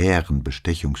diesem vulgären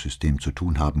Bestechungssystem zu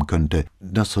tun haben könnte,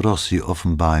 das Rossi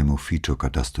offenbar im Ufficio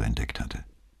Catasto entdeckt hatte.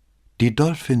 Die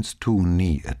Dolphins tun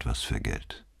nie etwas für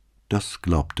Geld. Das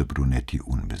glaubte Brunetti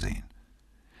unbesehen.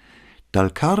 Dal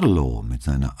Carlo mit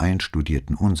seiner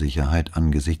einstudierten Unsicherheit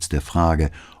angesichts der Frage,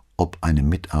 ob einem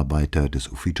Mitarbeiter des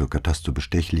Ufficio Catasto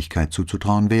Bestechlichkeit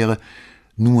zuzutrauen wäre,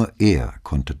 Nur er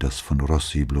konnte das von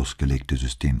Rossi bloßgelegte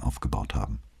System aufgebaut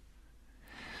haben.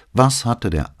 Was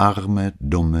hatte der arme,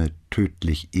 dumme,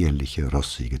 tödlich ehrliche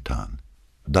Rossi getan?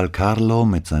 Dal Carlo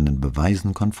mit seinen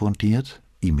Beweisen konfrontiert,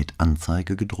 ihm mit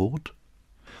Anzeige gedroht?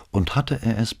 Und hatte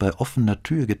er es bei offener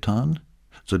Tür getan,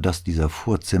 so dass dieser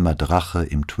Vorzimmerdrache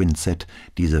im Twin-Set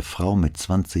diese Frau mit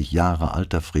 20 Jahre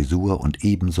alter Frisur und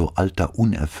ebenso alter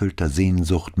unerfüllter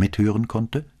Sehnsucht mithören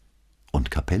konnte?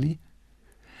 Und Capelli?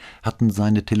 Hatten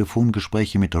seine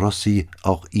Telefongespräche mit Rossi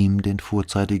auch ihm den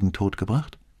vorzeitigen Tod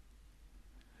gebracht?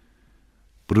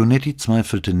 Brunetti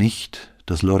zweifelte nicht,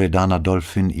 dass Loredana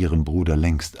Dolphin ihren Bruder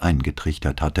längst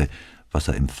eingetrichtert hatte, was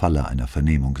er im Falle einer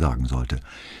Vernehmung sagen sollte.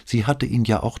 Sie hatte ihn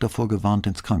ja auch davor gewarnt,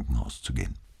 ins Krankenhaus zu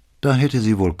gehen. Da hätte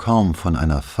sie wohl kaum von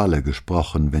einer Falle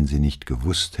gesprochen, wenn sie nicht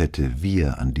gewusst hätte, wie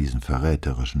er an diesen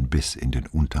verräterischen Biss in den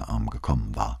Unterarm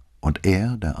gekommen war. Und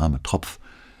er, der arme Tropf,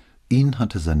 ihn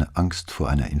hatte seine Angst vor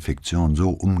einer Infektion so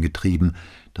umgetrieben,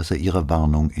 dass er ihre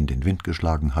Warnung in den Wind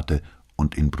geschlagen hatte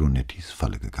und in Brunettis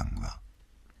Falle gegangen war.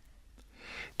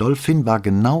 Dolphin war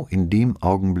genau in dem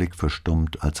Augenblick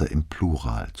verstummt, als er im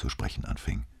Plural zu sprechen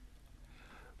anfing.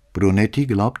 Brunetti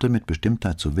glaubte mit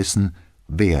Bestimmtheit zu wissen,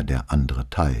 wer der andere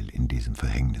Teil in diesem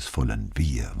verhängnisvollen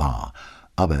Wir war,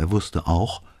 aber er wusste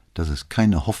auch, dass es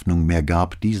keine Hoffnung mehr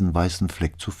gab, diesen weißen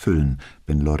Fleck zu füllen,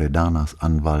 wenn Loredanas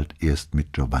Anwalt erst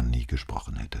mit Giovanni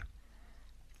gesprochen hätte.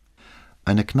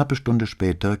 Eine knappe Stunde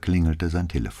später klingelte sein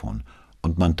Telefon,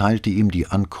 und man teilte ihm die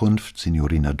Ankunft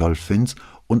Signorina Dolphins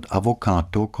und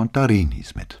Avvocato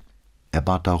Contarinis mit. Er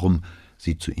bat darum,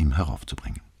 sie zu ihm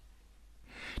heraufzubringen.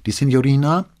 Die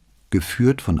Signorina,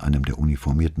 geführt von einem der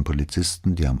uniformierten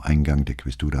Polizisten, die am Eingang der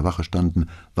Questura-Wache standen,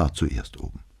 war zuerst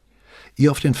oben.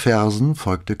 Ihr auf den Fersen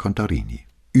folgte Contarini,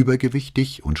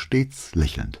 übergewichtig und stets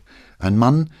lächelnd. Ein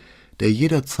Mann, der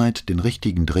jederzeit den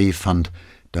richtigen Dreh fand,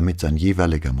 damit sein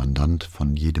jeweiliger Mandant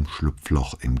von jedem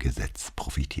Schlupfloch im Gesetz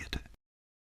profitierte.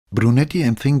 Brunetti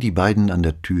empfing die beiden an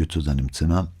der Tür zu seinem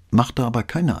Zimmer, machte aber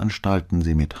keine Anstalten,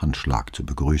 sie mit Handschlag zu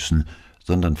begrüßen,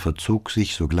 sondern verzog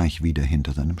sich sogleich wieder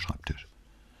hinter seinem Schreibtisch.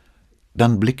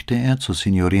 Dann blickte er zu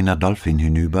Signorina Dolphin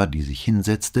hinüber, die sich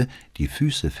hinsetzte, die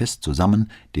Füße fest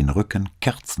zusammen, den Rücken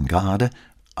kerzengerade,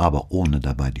 aber ohne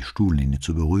dabei die Stuhllehne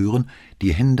zu berühren,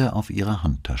 die Hände auf ihrer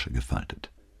Handtasche gefaltet.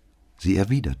 Sie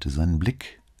erwiderte seinen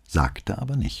Blick, sagte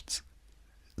aber nichts.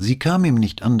 Sie kam ihm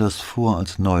nicht anders vor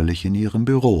als neulich in ihrem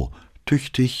Büro,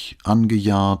 tüchtig,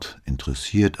 angejahrt,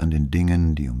 interessiert an den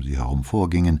Dingen, die um sie herum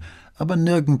vorgingen, aber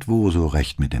nirgendwo so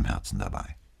recht mit dem Herzen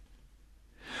dabei.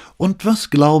 »Und was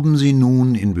glauben Sie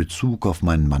nun in Bezug auf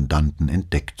meinen Mandanten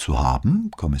entdeckt zu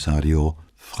haben, Kommissario?«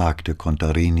 fragte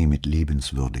Contarini mit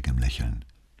liebenswürdigem Lächeln.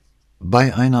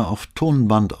 »Bei einer auf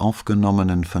Tonband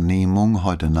aufgenommenen Vernehmung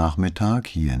heute Nachmittag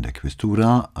hier in der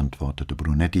Questura«, antwortete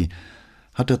Brunetti,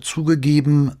 »hat er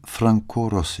zugegeben, Franco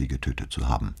Rossi getötet zu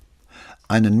haben.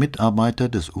 Einen Mitarbeiter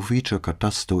des Ufficio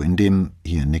Catasto, in dem«,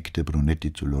 hier nickte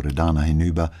Brunetti zu Loredana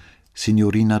hinüber,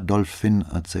 »Signorina Dolphin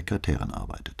als Sekretärin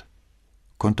arbeitet.«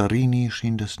 Contarini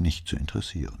schien das nicht zu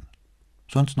interessieren.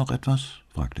 »Sonst noch etwas?«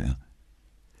 fragte er.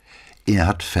 Er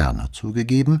hat ferner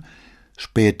zugegeben,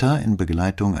 später in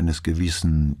Begleitung eines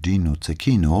gewissen Gino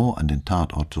Cecchino an den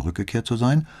Tatort zurückgekehrt zu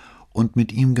sein und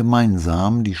mit ihm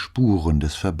gemeinsam die Spuren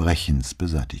des Verbrechens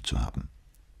beseitigt zu haben.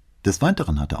 Des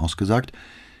Weiteren hat er ausgesagt,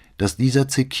 dass dieser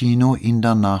Cecchino ihn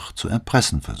danach zu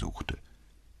erpressen versuchte.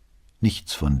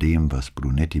 Nichts von dem, was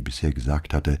Brunetti bisher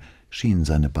gesagt hatte, schien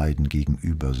seine beiden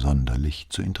Gegenüber sonderlich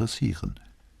zu interessieren.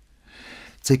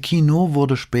 Cecchino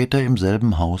wurde später im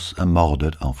selben Haus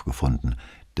ermordet aufgefunden,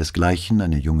 desgleichen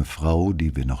eine junge Frau,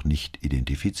 die wir noch nicht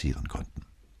identifizieren konnten.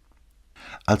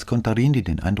 Als Contarini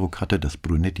den Eindruck hatte, dass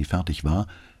Brunetti fertig war,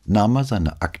 nahm er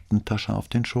seine Aktentasche auf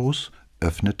den Schoß,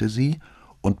 öffnete sie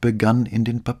und begann in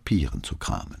den Papieren zu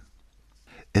kramen.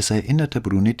 Es erinnerte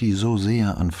Brunetti so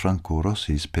sehr an Franco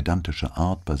Rossis pedantische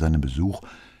Art bei seinem Besuch,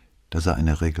 dass er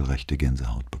eine regelrechte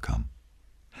Gänsehaut bekam.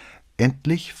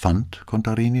 Endlich fand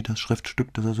Contarini das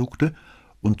Schriftstück, das er suchte,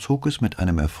 und zog es mit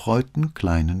einem erfreuten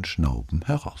kleinen Schnauben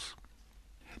heraus.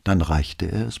 Dann reichte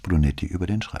er es Brunetti über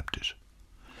den Schreibtisch.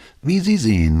 »Wie Sie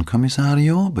sehen,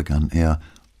 Kommissario«, begann er,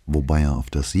 wobei er auf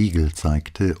das Siegel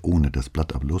zeigte, ohne das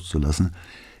Blatt aber loszulassen,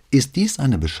 »ist dies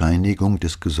eine Bescheinigung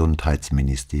des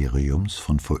Gesundheitsministeriums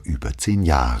von vor über 10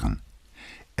 Jahren.«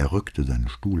 Er rückte seinen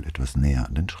Stuhl etwas näher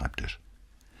an den Schreibtisch.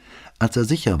 Als er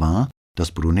sicher war,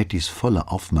 dass Brunettis volle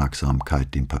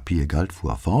Aufmerksamkeit dem Papier galt,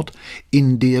 fuhr er fort,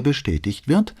 in der bestätigt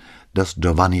wird, dass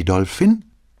Giovanni Dolphin,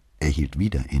 er hielt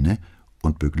wieder inne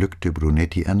und beglückte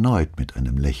Brunetti erneut mit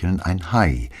einem Lächeln, ein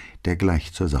Hai, der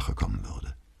gleich zur Sache kommen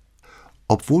würde.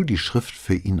 Obwohl die Schrift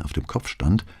für ihn auf dem Kopf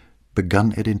stand,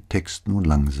 begann er den Text nun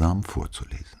langsam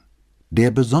vorzulesen.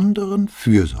 Der besonderen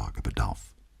Fürsorge bedarf,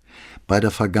 bei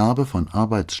der Vergabe von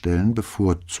Arbeitsstellen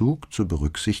bevorzugt zu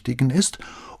berücksichtigen ist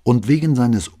und wegen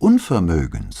seines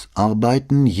Unvermögens,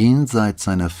 Arbeiten jenseits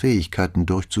seiner Fähigkeiten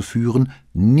durchzuführen,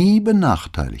 nie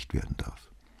benachteiligt werden darf.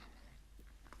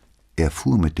 Er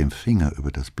fuhr mit dem Finger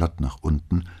über das Blatt nach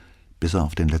unten, bis er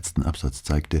auf den letzten Absatz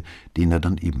zeigte, den er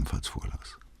dann ebenfalls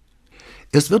vorlas.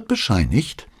 Es wird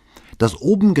bescheinigt, dass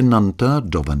oben genannter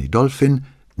Giovanni Dolfin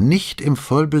nicht im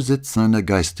Vollbesitz seiner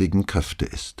geistigen Kräfte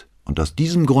ist und aus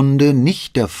diesem Grunde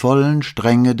nicht der vollen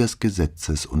Strenge des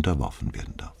Gesetzes unterworfen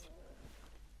werden darf.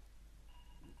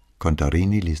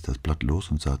 Contarini ließ das Blatt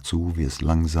los und sah zu, wie es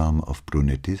langsam auf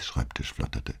Brunettis Schreibtisch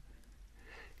flatterte.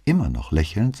 Immer noch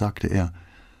lächelnd sagte er: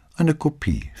 »Eine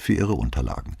Kopie für Ihre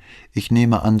Unterlagen. Ich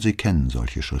nehme an, Sie kennen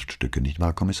solche Schriftstücke, nicht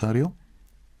wahr, Kommissario?«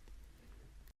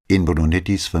 In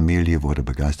Brunettis Familie wurde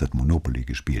begeistert Monopoly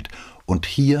gespielt, und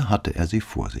hier hatte er sie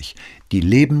vor sich, die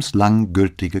lebenslang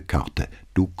gültige Karte: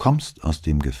 »Du kommst aus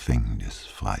dem Gefängnis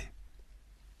frei.«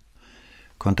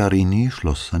 Contarini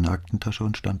schloss seine Aktentasche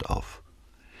und stand auf.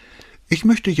 »Ich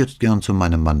möchte jetzt gern zu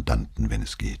meinem Mandanten, wenn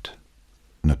es geht.«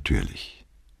 »Natürlich«,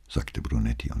 sagte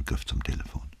Brunetti und griff zum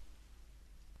Telefon.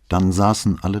 Dann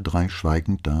saßen alle drei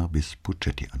schweigend da, bis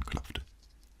Puccetti anklopfte.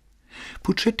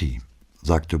 »Puccetti«,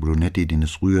 sagte Brunetti, den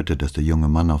es rührte, dass der junge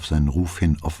Mann auf seinen Ruf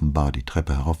hin offenbar die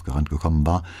Treppe heraufgerannt gekommen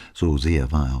war, so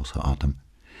sehr war er außer Atem.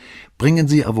 »Bringen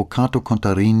Sie Avvocato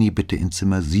Contarini bitte in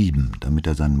Zimmer 7, damit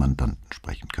er seinen Mandanten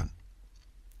sprechen kann.«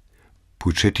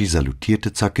 Puccetti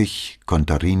salutierte zackig,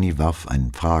 Contarini warf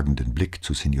einen fragenden Blick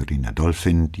zu Signorina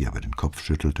Dolfin, die aber den Kopf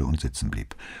schüttelte und sitzen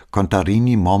blieb.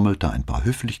 Contarini murmelte ein paar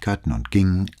Höflichkeiten und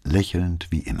ging,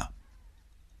 lächelnd wie immer.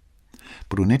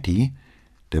 Brunetti,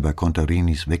 der bei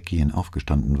Contarinis Weggehen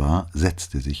aufgestanden war,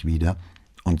 setzte sich wieder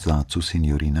und sah zu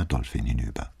Signorina Dolfin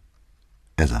hinüber.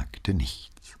 Er sagte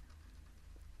nichts.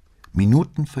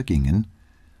 Minuten vergingen,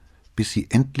 bis sie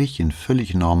endlich in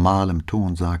völlig normalem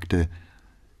Ton sagte: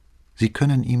 »Sie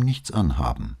können ihm nichts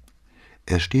anhaben.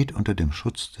 Er steht unter dem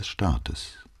Schutz des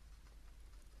Staates.«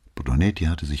 Brunetti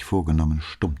hatte sich vorgenommen,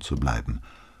 stumm zu bleiben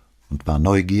und war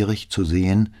neugierig zu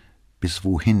sehen, bis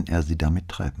wohin er sie damit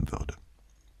treiben würde.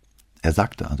 Er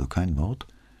sagte also kein Wort,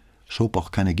 schob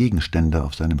auch keine Gegenstände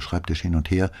auf seinem Schreibtisch hin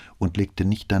und her und legte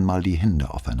nicht einmal die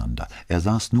Hände aufeinander. Er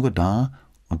saß nur da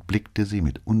und blickte sie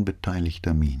mit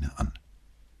unbeteiligter Miene an.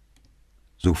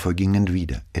 So vergingen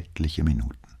wieder etliche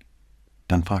Minuten.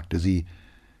 Dann fragte sie: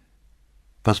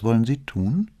 »Was wollen Sie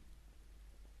tun?«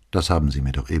 »Das haben Sie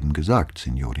mir doch eben gesagt,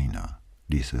 Signorina«,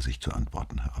 ließ er sich zu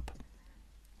antworten herab.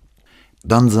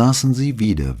 Dann saßen sie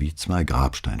wieder wie zwei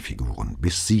Grabsteinfiguren,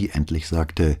 bis sie endlich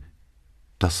sagte: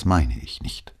 »Das meine ich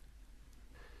nicht.«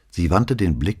 Sie wandte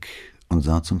den Blick und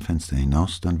sah zum Fenster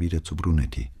hinaus, dann wieder zu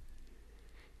Brunetti.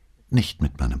 »Nicht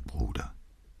mit meinem Bruder.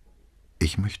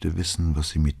 Ich möchte wissen, was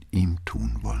Sie mit ihm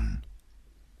tun wollen.«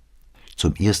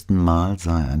 Zum ersten Mal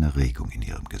sah er eine Regung in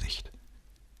ihrem Gesicht.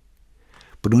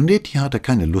 Brunetti hatte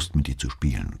keine Lust, mit ihr zu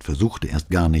spielen und versuchte erst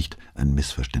gar nicht, ein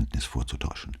Missverständnis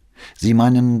vorzutäuschen. »Sie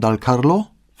meinen Dal Carlo?«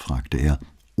 fragte er,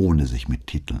 ohne sich mit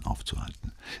Titeln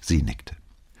aufzuhalten. Sie nickte.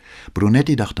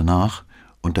 Brunetti dachte nach,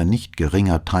 und ein nicht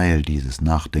geringer Teil dieses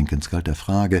Nachdenkens galt der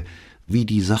Frage, wie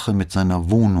die Sache mit seiner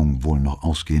Wohnung wohl noch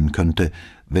ausgehen könnte,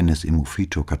 wenn es im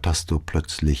Ufficio Catasto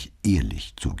plötzlich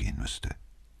ehelich zugehen müsste.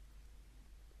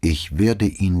 »Ich werde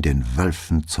ihn den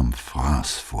Wölfen zum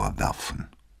Fraß vorwerfen«,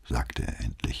 sagte er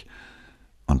endlich,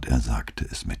 und er sagte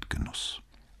es mit Genuss.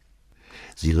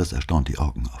 Sie riss erstaunt die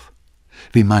Augen auf.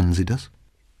 »Wie meinen Sie das?«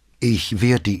 »Ich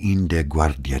werde ihn der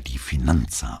Guardia di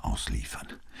Finanza ausliefern.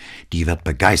 Die wird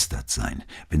begeistert sein,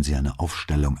 wenn sie eine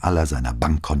Aufstellung aller seiner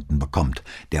Bankkonten bekommt,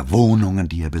 der Wohnungen,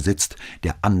 die er besitzt,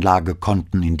 der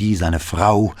Anlagekonten, in die seine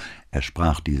Frau«, er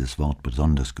sprach dieses Wort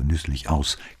besonders genüsslich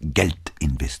aus, »Geld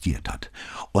investiert hat.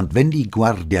 Und wenn die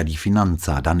Guardia di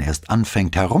Finanza dann erst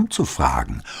anfängt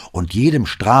herumzufragen und jedem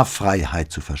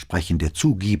Straffreiheit zu versprechen, der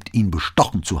zugibt, ihn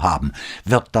bestochen zu haben,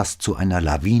 wird das zu einer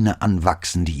Lawine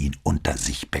anwachsen, die ihn unter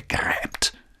sich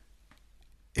begräbt.«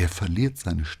 »Er verliert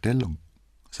seine Stellung«,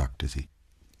 sagte sie.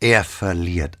 »Er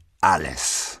verliert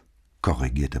alles«,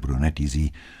 korrigierte Brunetti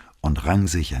sie und rang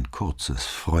sich ein kurzes,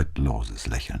 freudloses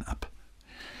Lächeln ab.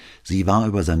 Sie war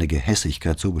über seine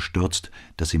Gehässigkeit so bestürzt,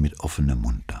 dass sie mit offenem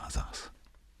Mund dasaß.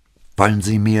 »Wollen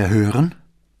Sie mehr hören?«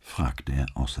 fragte er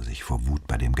außer sich vor Wut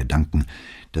bei dem Gedanken,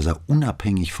 dass er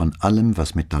unabhängig von allem,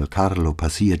 was mit Dal Carlo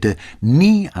passierte,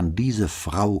 nie an diese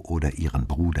Frau oder ihren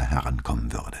Bruder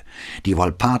herankommen würde. Die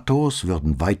Volpatos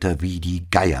würden weiter wie die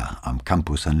Geier am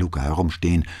Campus San Luca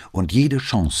herumstehen, und jede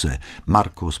Chance,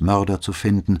 Marcos Mörder zu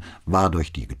finden, war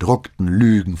durch die gedruckten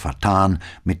Lügen vertan,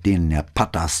 mit denen er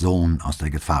Pattas Sohn aus der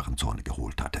Gefahrenzone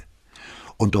geholt hatte.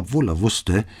 Und obwohl er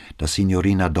wusste, dass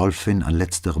Signorina Dolphin an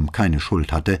letzterem keine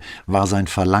Schuld hatte, war sein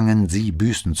Verlangen, sie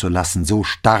büßen zu lassen, so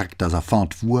stark, dass er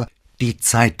fortfuhr: »Die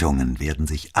Zeitungen werden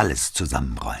sich alles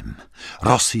zusammenräumen.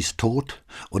 Rossis Tod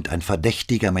und ein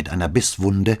Verdächtiger mit einer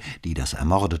Bisswunde, die das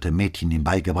ermordete Mädchen ihm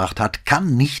beigebracht hat,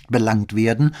 kann nicht belangt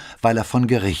werden, weil er von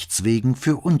Gerichts wegen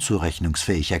für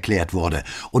unzurechnungsfähig erklärt wurde,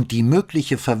 und die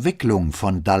mögliche Verwicklung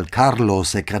von Dal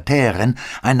Carlos Sekretärin,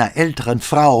 einer älteren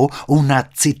Frau,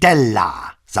 una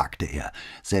Zitella«, sagte er,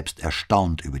 selbst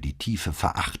erstaunt über die tiefe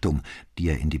Verachtung, die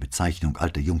er in die Bezeichnung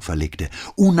alte Jungfer legte,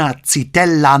 »una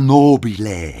Zitella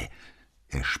nobile«,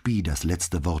 er spie das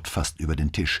letzte Wort fast über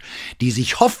den Tisch, die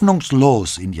sich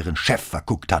hoffnungslos in ihren Chef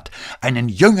verguckt hat, einen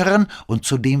jüngeren und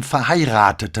zudem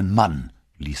verheirateten Mann,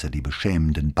 ließ er die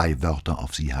beschämenden Beiwörter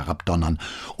auf sie herabdonnern,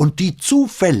 und die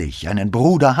zufällig einen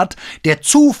Bruder hat, der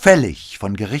zufällig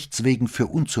von Gerichts wegen für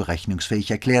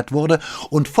unzurechnungsfähig erklärt wurde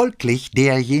und folglich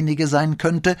derjenige sein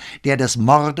könnte, der des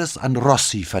Mordes an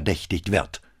Rossi verdächtigt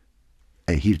wird.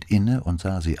 Er hielt inne und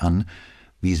sah sie an,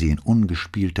 wie sie in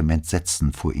ungespieltem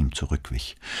Entsetzen vor ihm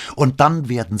zurückwich. »Und dann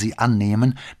werden Sie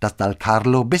annehmen, dass Dal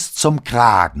Carlo bis zum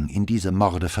Kragen in diese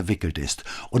Morde verwickelt ist,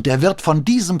 und er wird von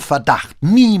diesem Verdacht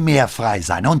nie mehr frei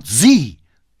sein. Und Sie«,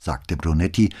 sagte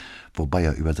Brunetti, wobei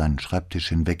er über seinen Schreibtisch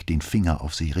hinweg den Finger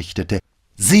auf sie richtete,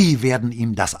 »Sie werden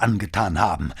ihm das angetan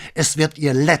haben. Es wird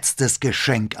Ihr letztes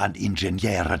Geschenk an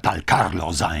Ingegnere Dal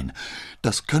Carlo sein.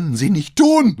 Das können Sie nicht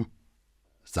tun«,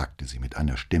 sagte sie mit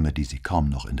einer Stimme, die sie kaum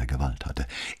noch in der Gewalt hatte.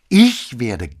 »Ich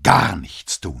werde gar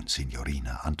nichts tun,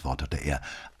 Signorina«, antwortete er,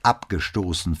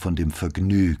 abgestoßen von dem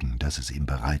Vergnügen, das es ihm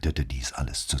bereitete, dies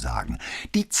alles zu sagen.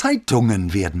 »Die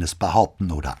Zeitungen werden es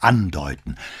behaupten oder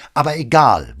andeuten. Aber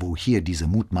egal, wo hier diese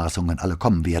Mutmaßungen alle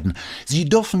kommen werden, Sie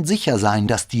dürfen sicher sein,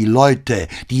 dass die Leute,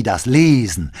 die das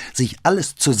lesen, sich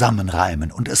alles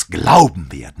zusammenreimen und es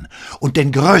glauben werden. Und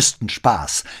den größten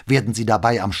Spaß werden Sie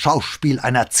dabei am Schauspiel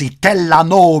einer Zitella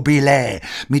nobile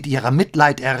mit ihrer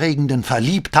mitleiderregenden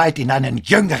Verliebtheit in einen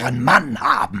jüngeren Mann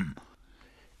haben.«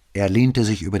 Er lehnte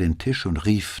sich über den Tisch und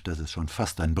rief, dass es schon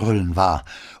fast ein Brüllen war,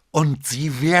 »Und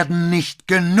Sie werden nicht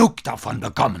genug davon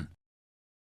bekommen!«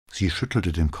 Sie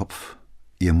schüttelte den Kopf,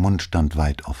 ihr Mund stand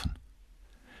weit offen.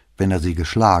 Wenn er sie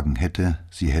geschlagen hätte,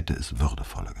 sie hätte es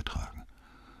würdevoller getragen.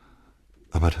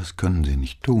 »Aber das können Sie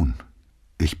nicht tun.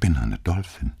 Ich bin eine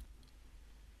Dolphin.«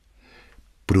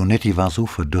 Brunetti war so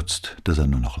verdutzt, dass er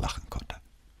nur noch lachen konnte.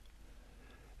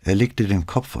 Er legte den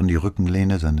Kopf an die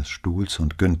Rückenlehne seines Stuhls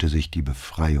und gönnte sich die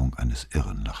Befreiung eines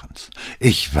irren Lachens.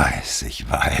 »Ich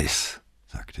weiß,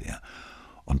 sagte er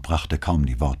und brachte kaum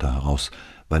die Worte heraus,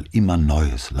 weil immer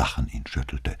neues Lachen ihn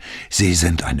schüttelte. »Sie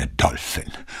sind eine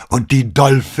Dolphin, und die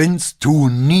Dolphins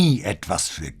tun nie etwas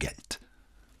für Geld.«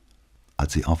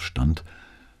 Als sie aufstand,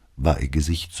 war ihr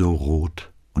Gesicht so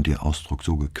rot und ihr Ausdruck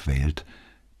so gequält,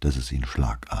 dass es ihn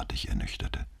schlagartig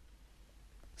ernüchterte.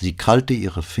 Sie krallte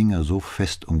ihre Finger so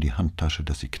fest um die Handtasche,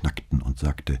 dass sie knackten, und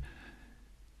sagte,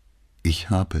 »Ich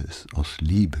habe es aus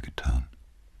Liebe getan.«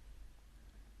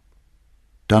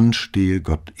 »Dann stehe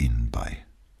Gott Ihnen bei«,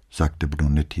 sagte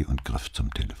Brunetti und griff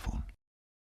zum Telefon.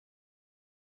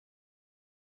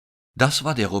 Das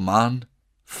war der Roman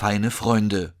 »Feine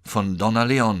Freunde« von Donna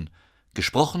Leon,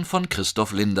 gesprochen von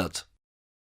Christoph Lindert.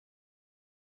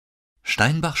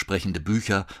 Steinbach sprechende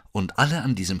Bücher und alle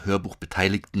an diesem Hörbuch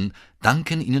Beteiligten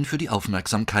danken Ihnen für die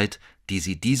Aufmerksamkeit, die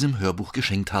Sie diesem Hörbuch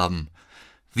geschenkt haben.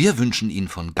 Wir wünschen Ihnen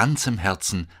von ganzem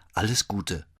Herzen alles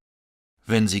Gute.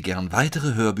 Wenn Sie gern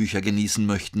weitere Hörbücher genießen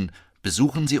möchten,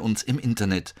 besuchen Sie uns im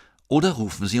Internet oder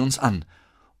rufen Sie uns an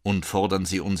und fordern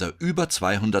Sie unser über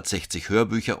 260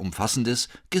 Hörbücher umfassendes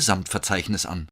Gesamtverzeichnis an.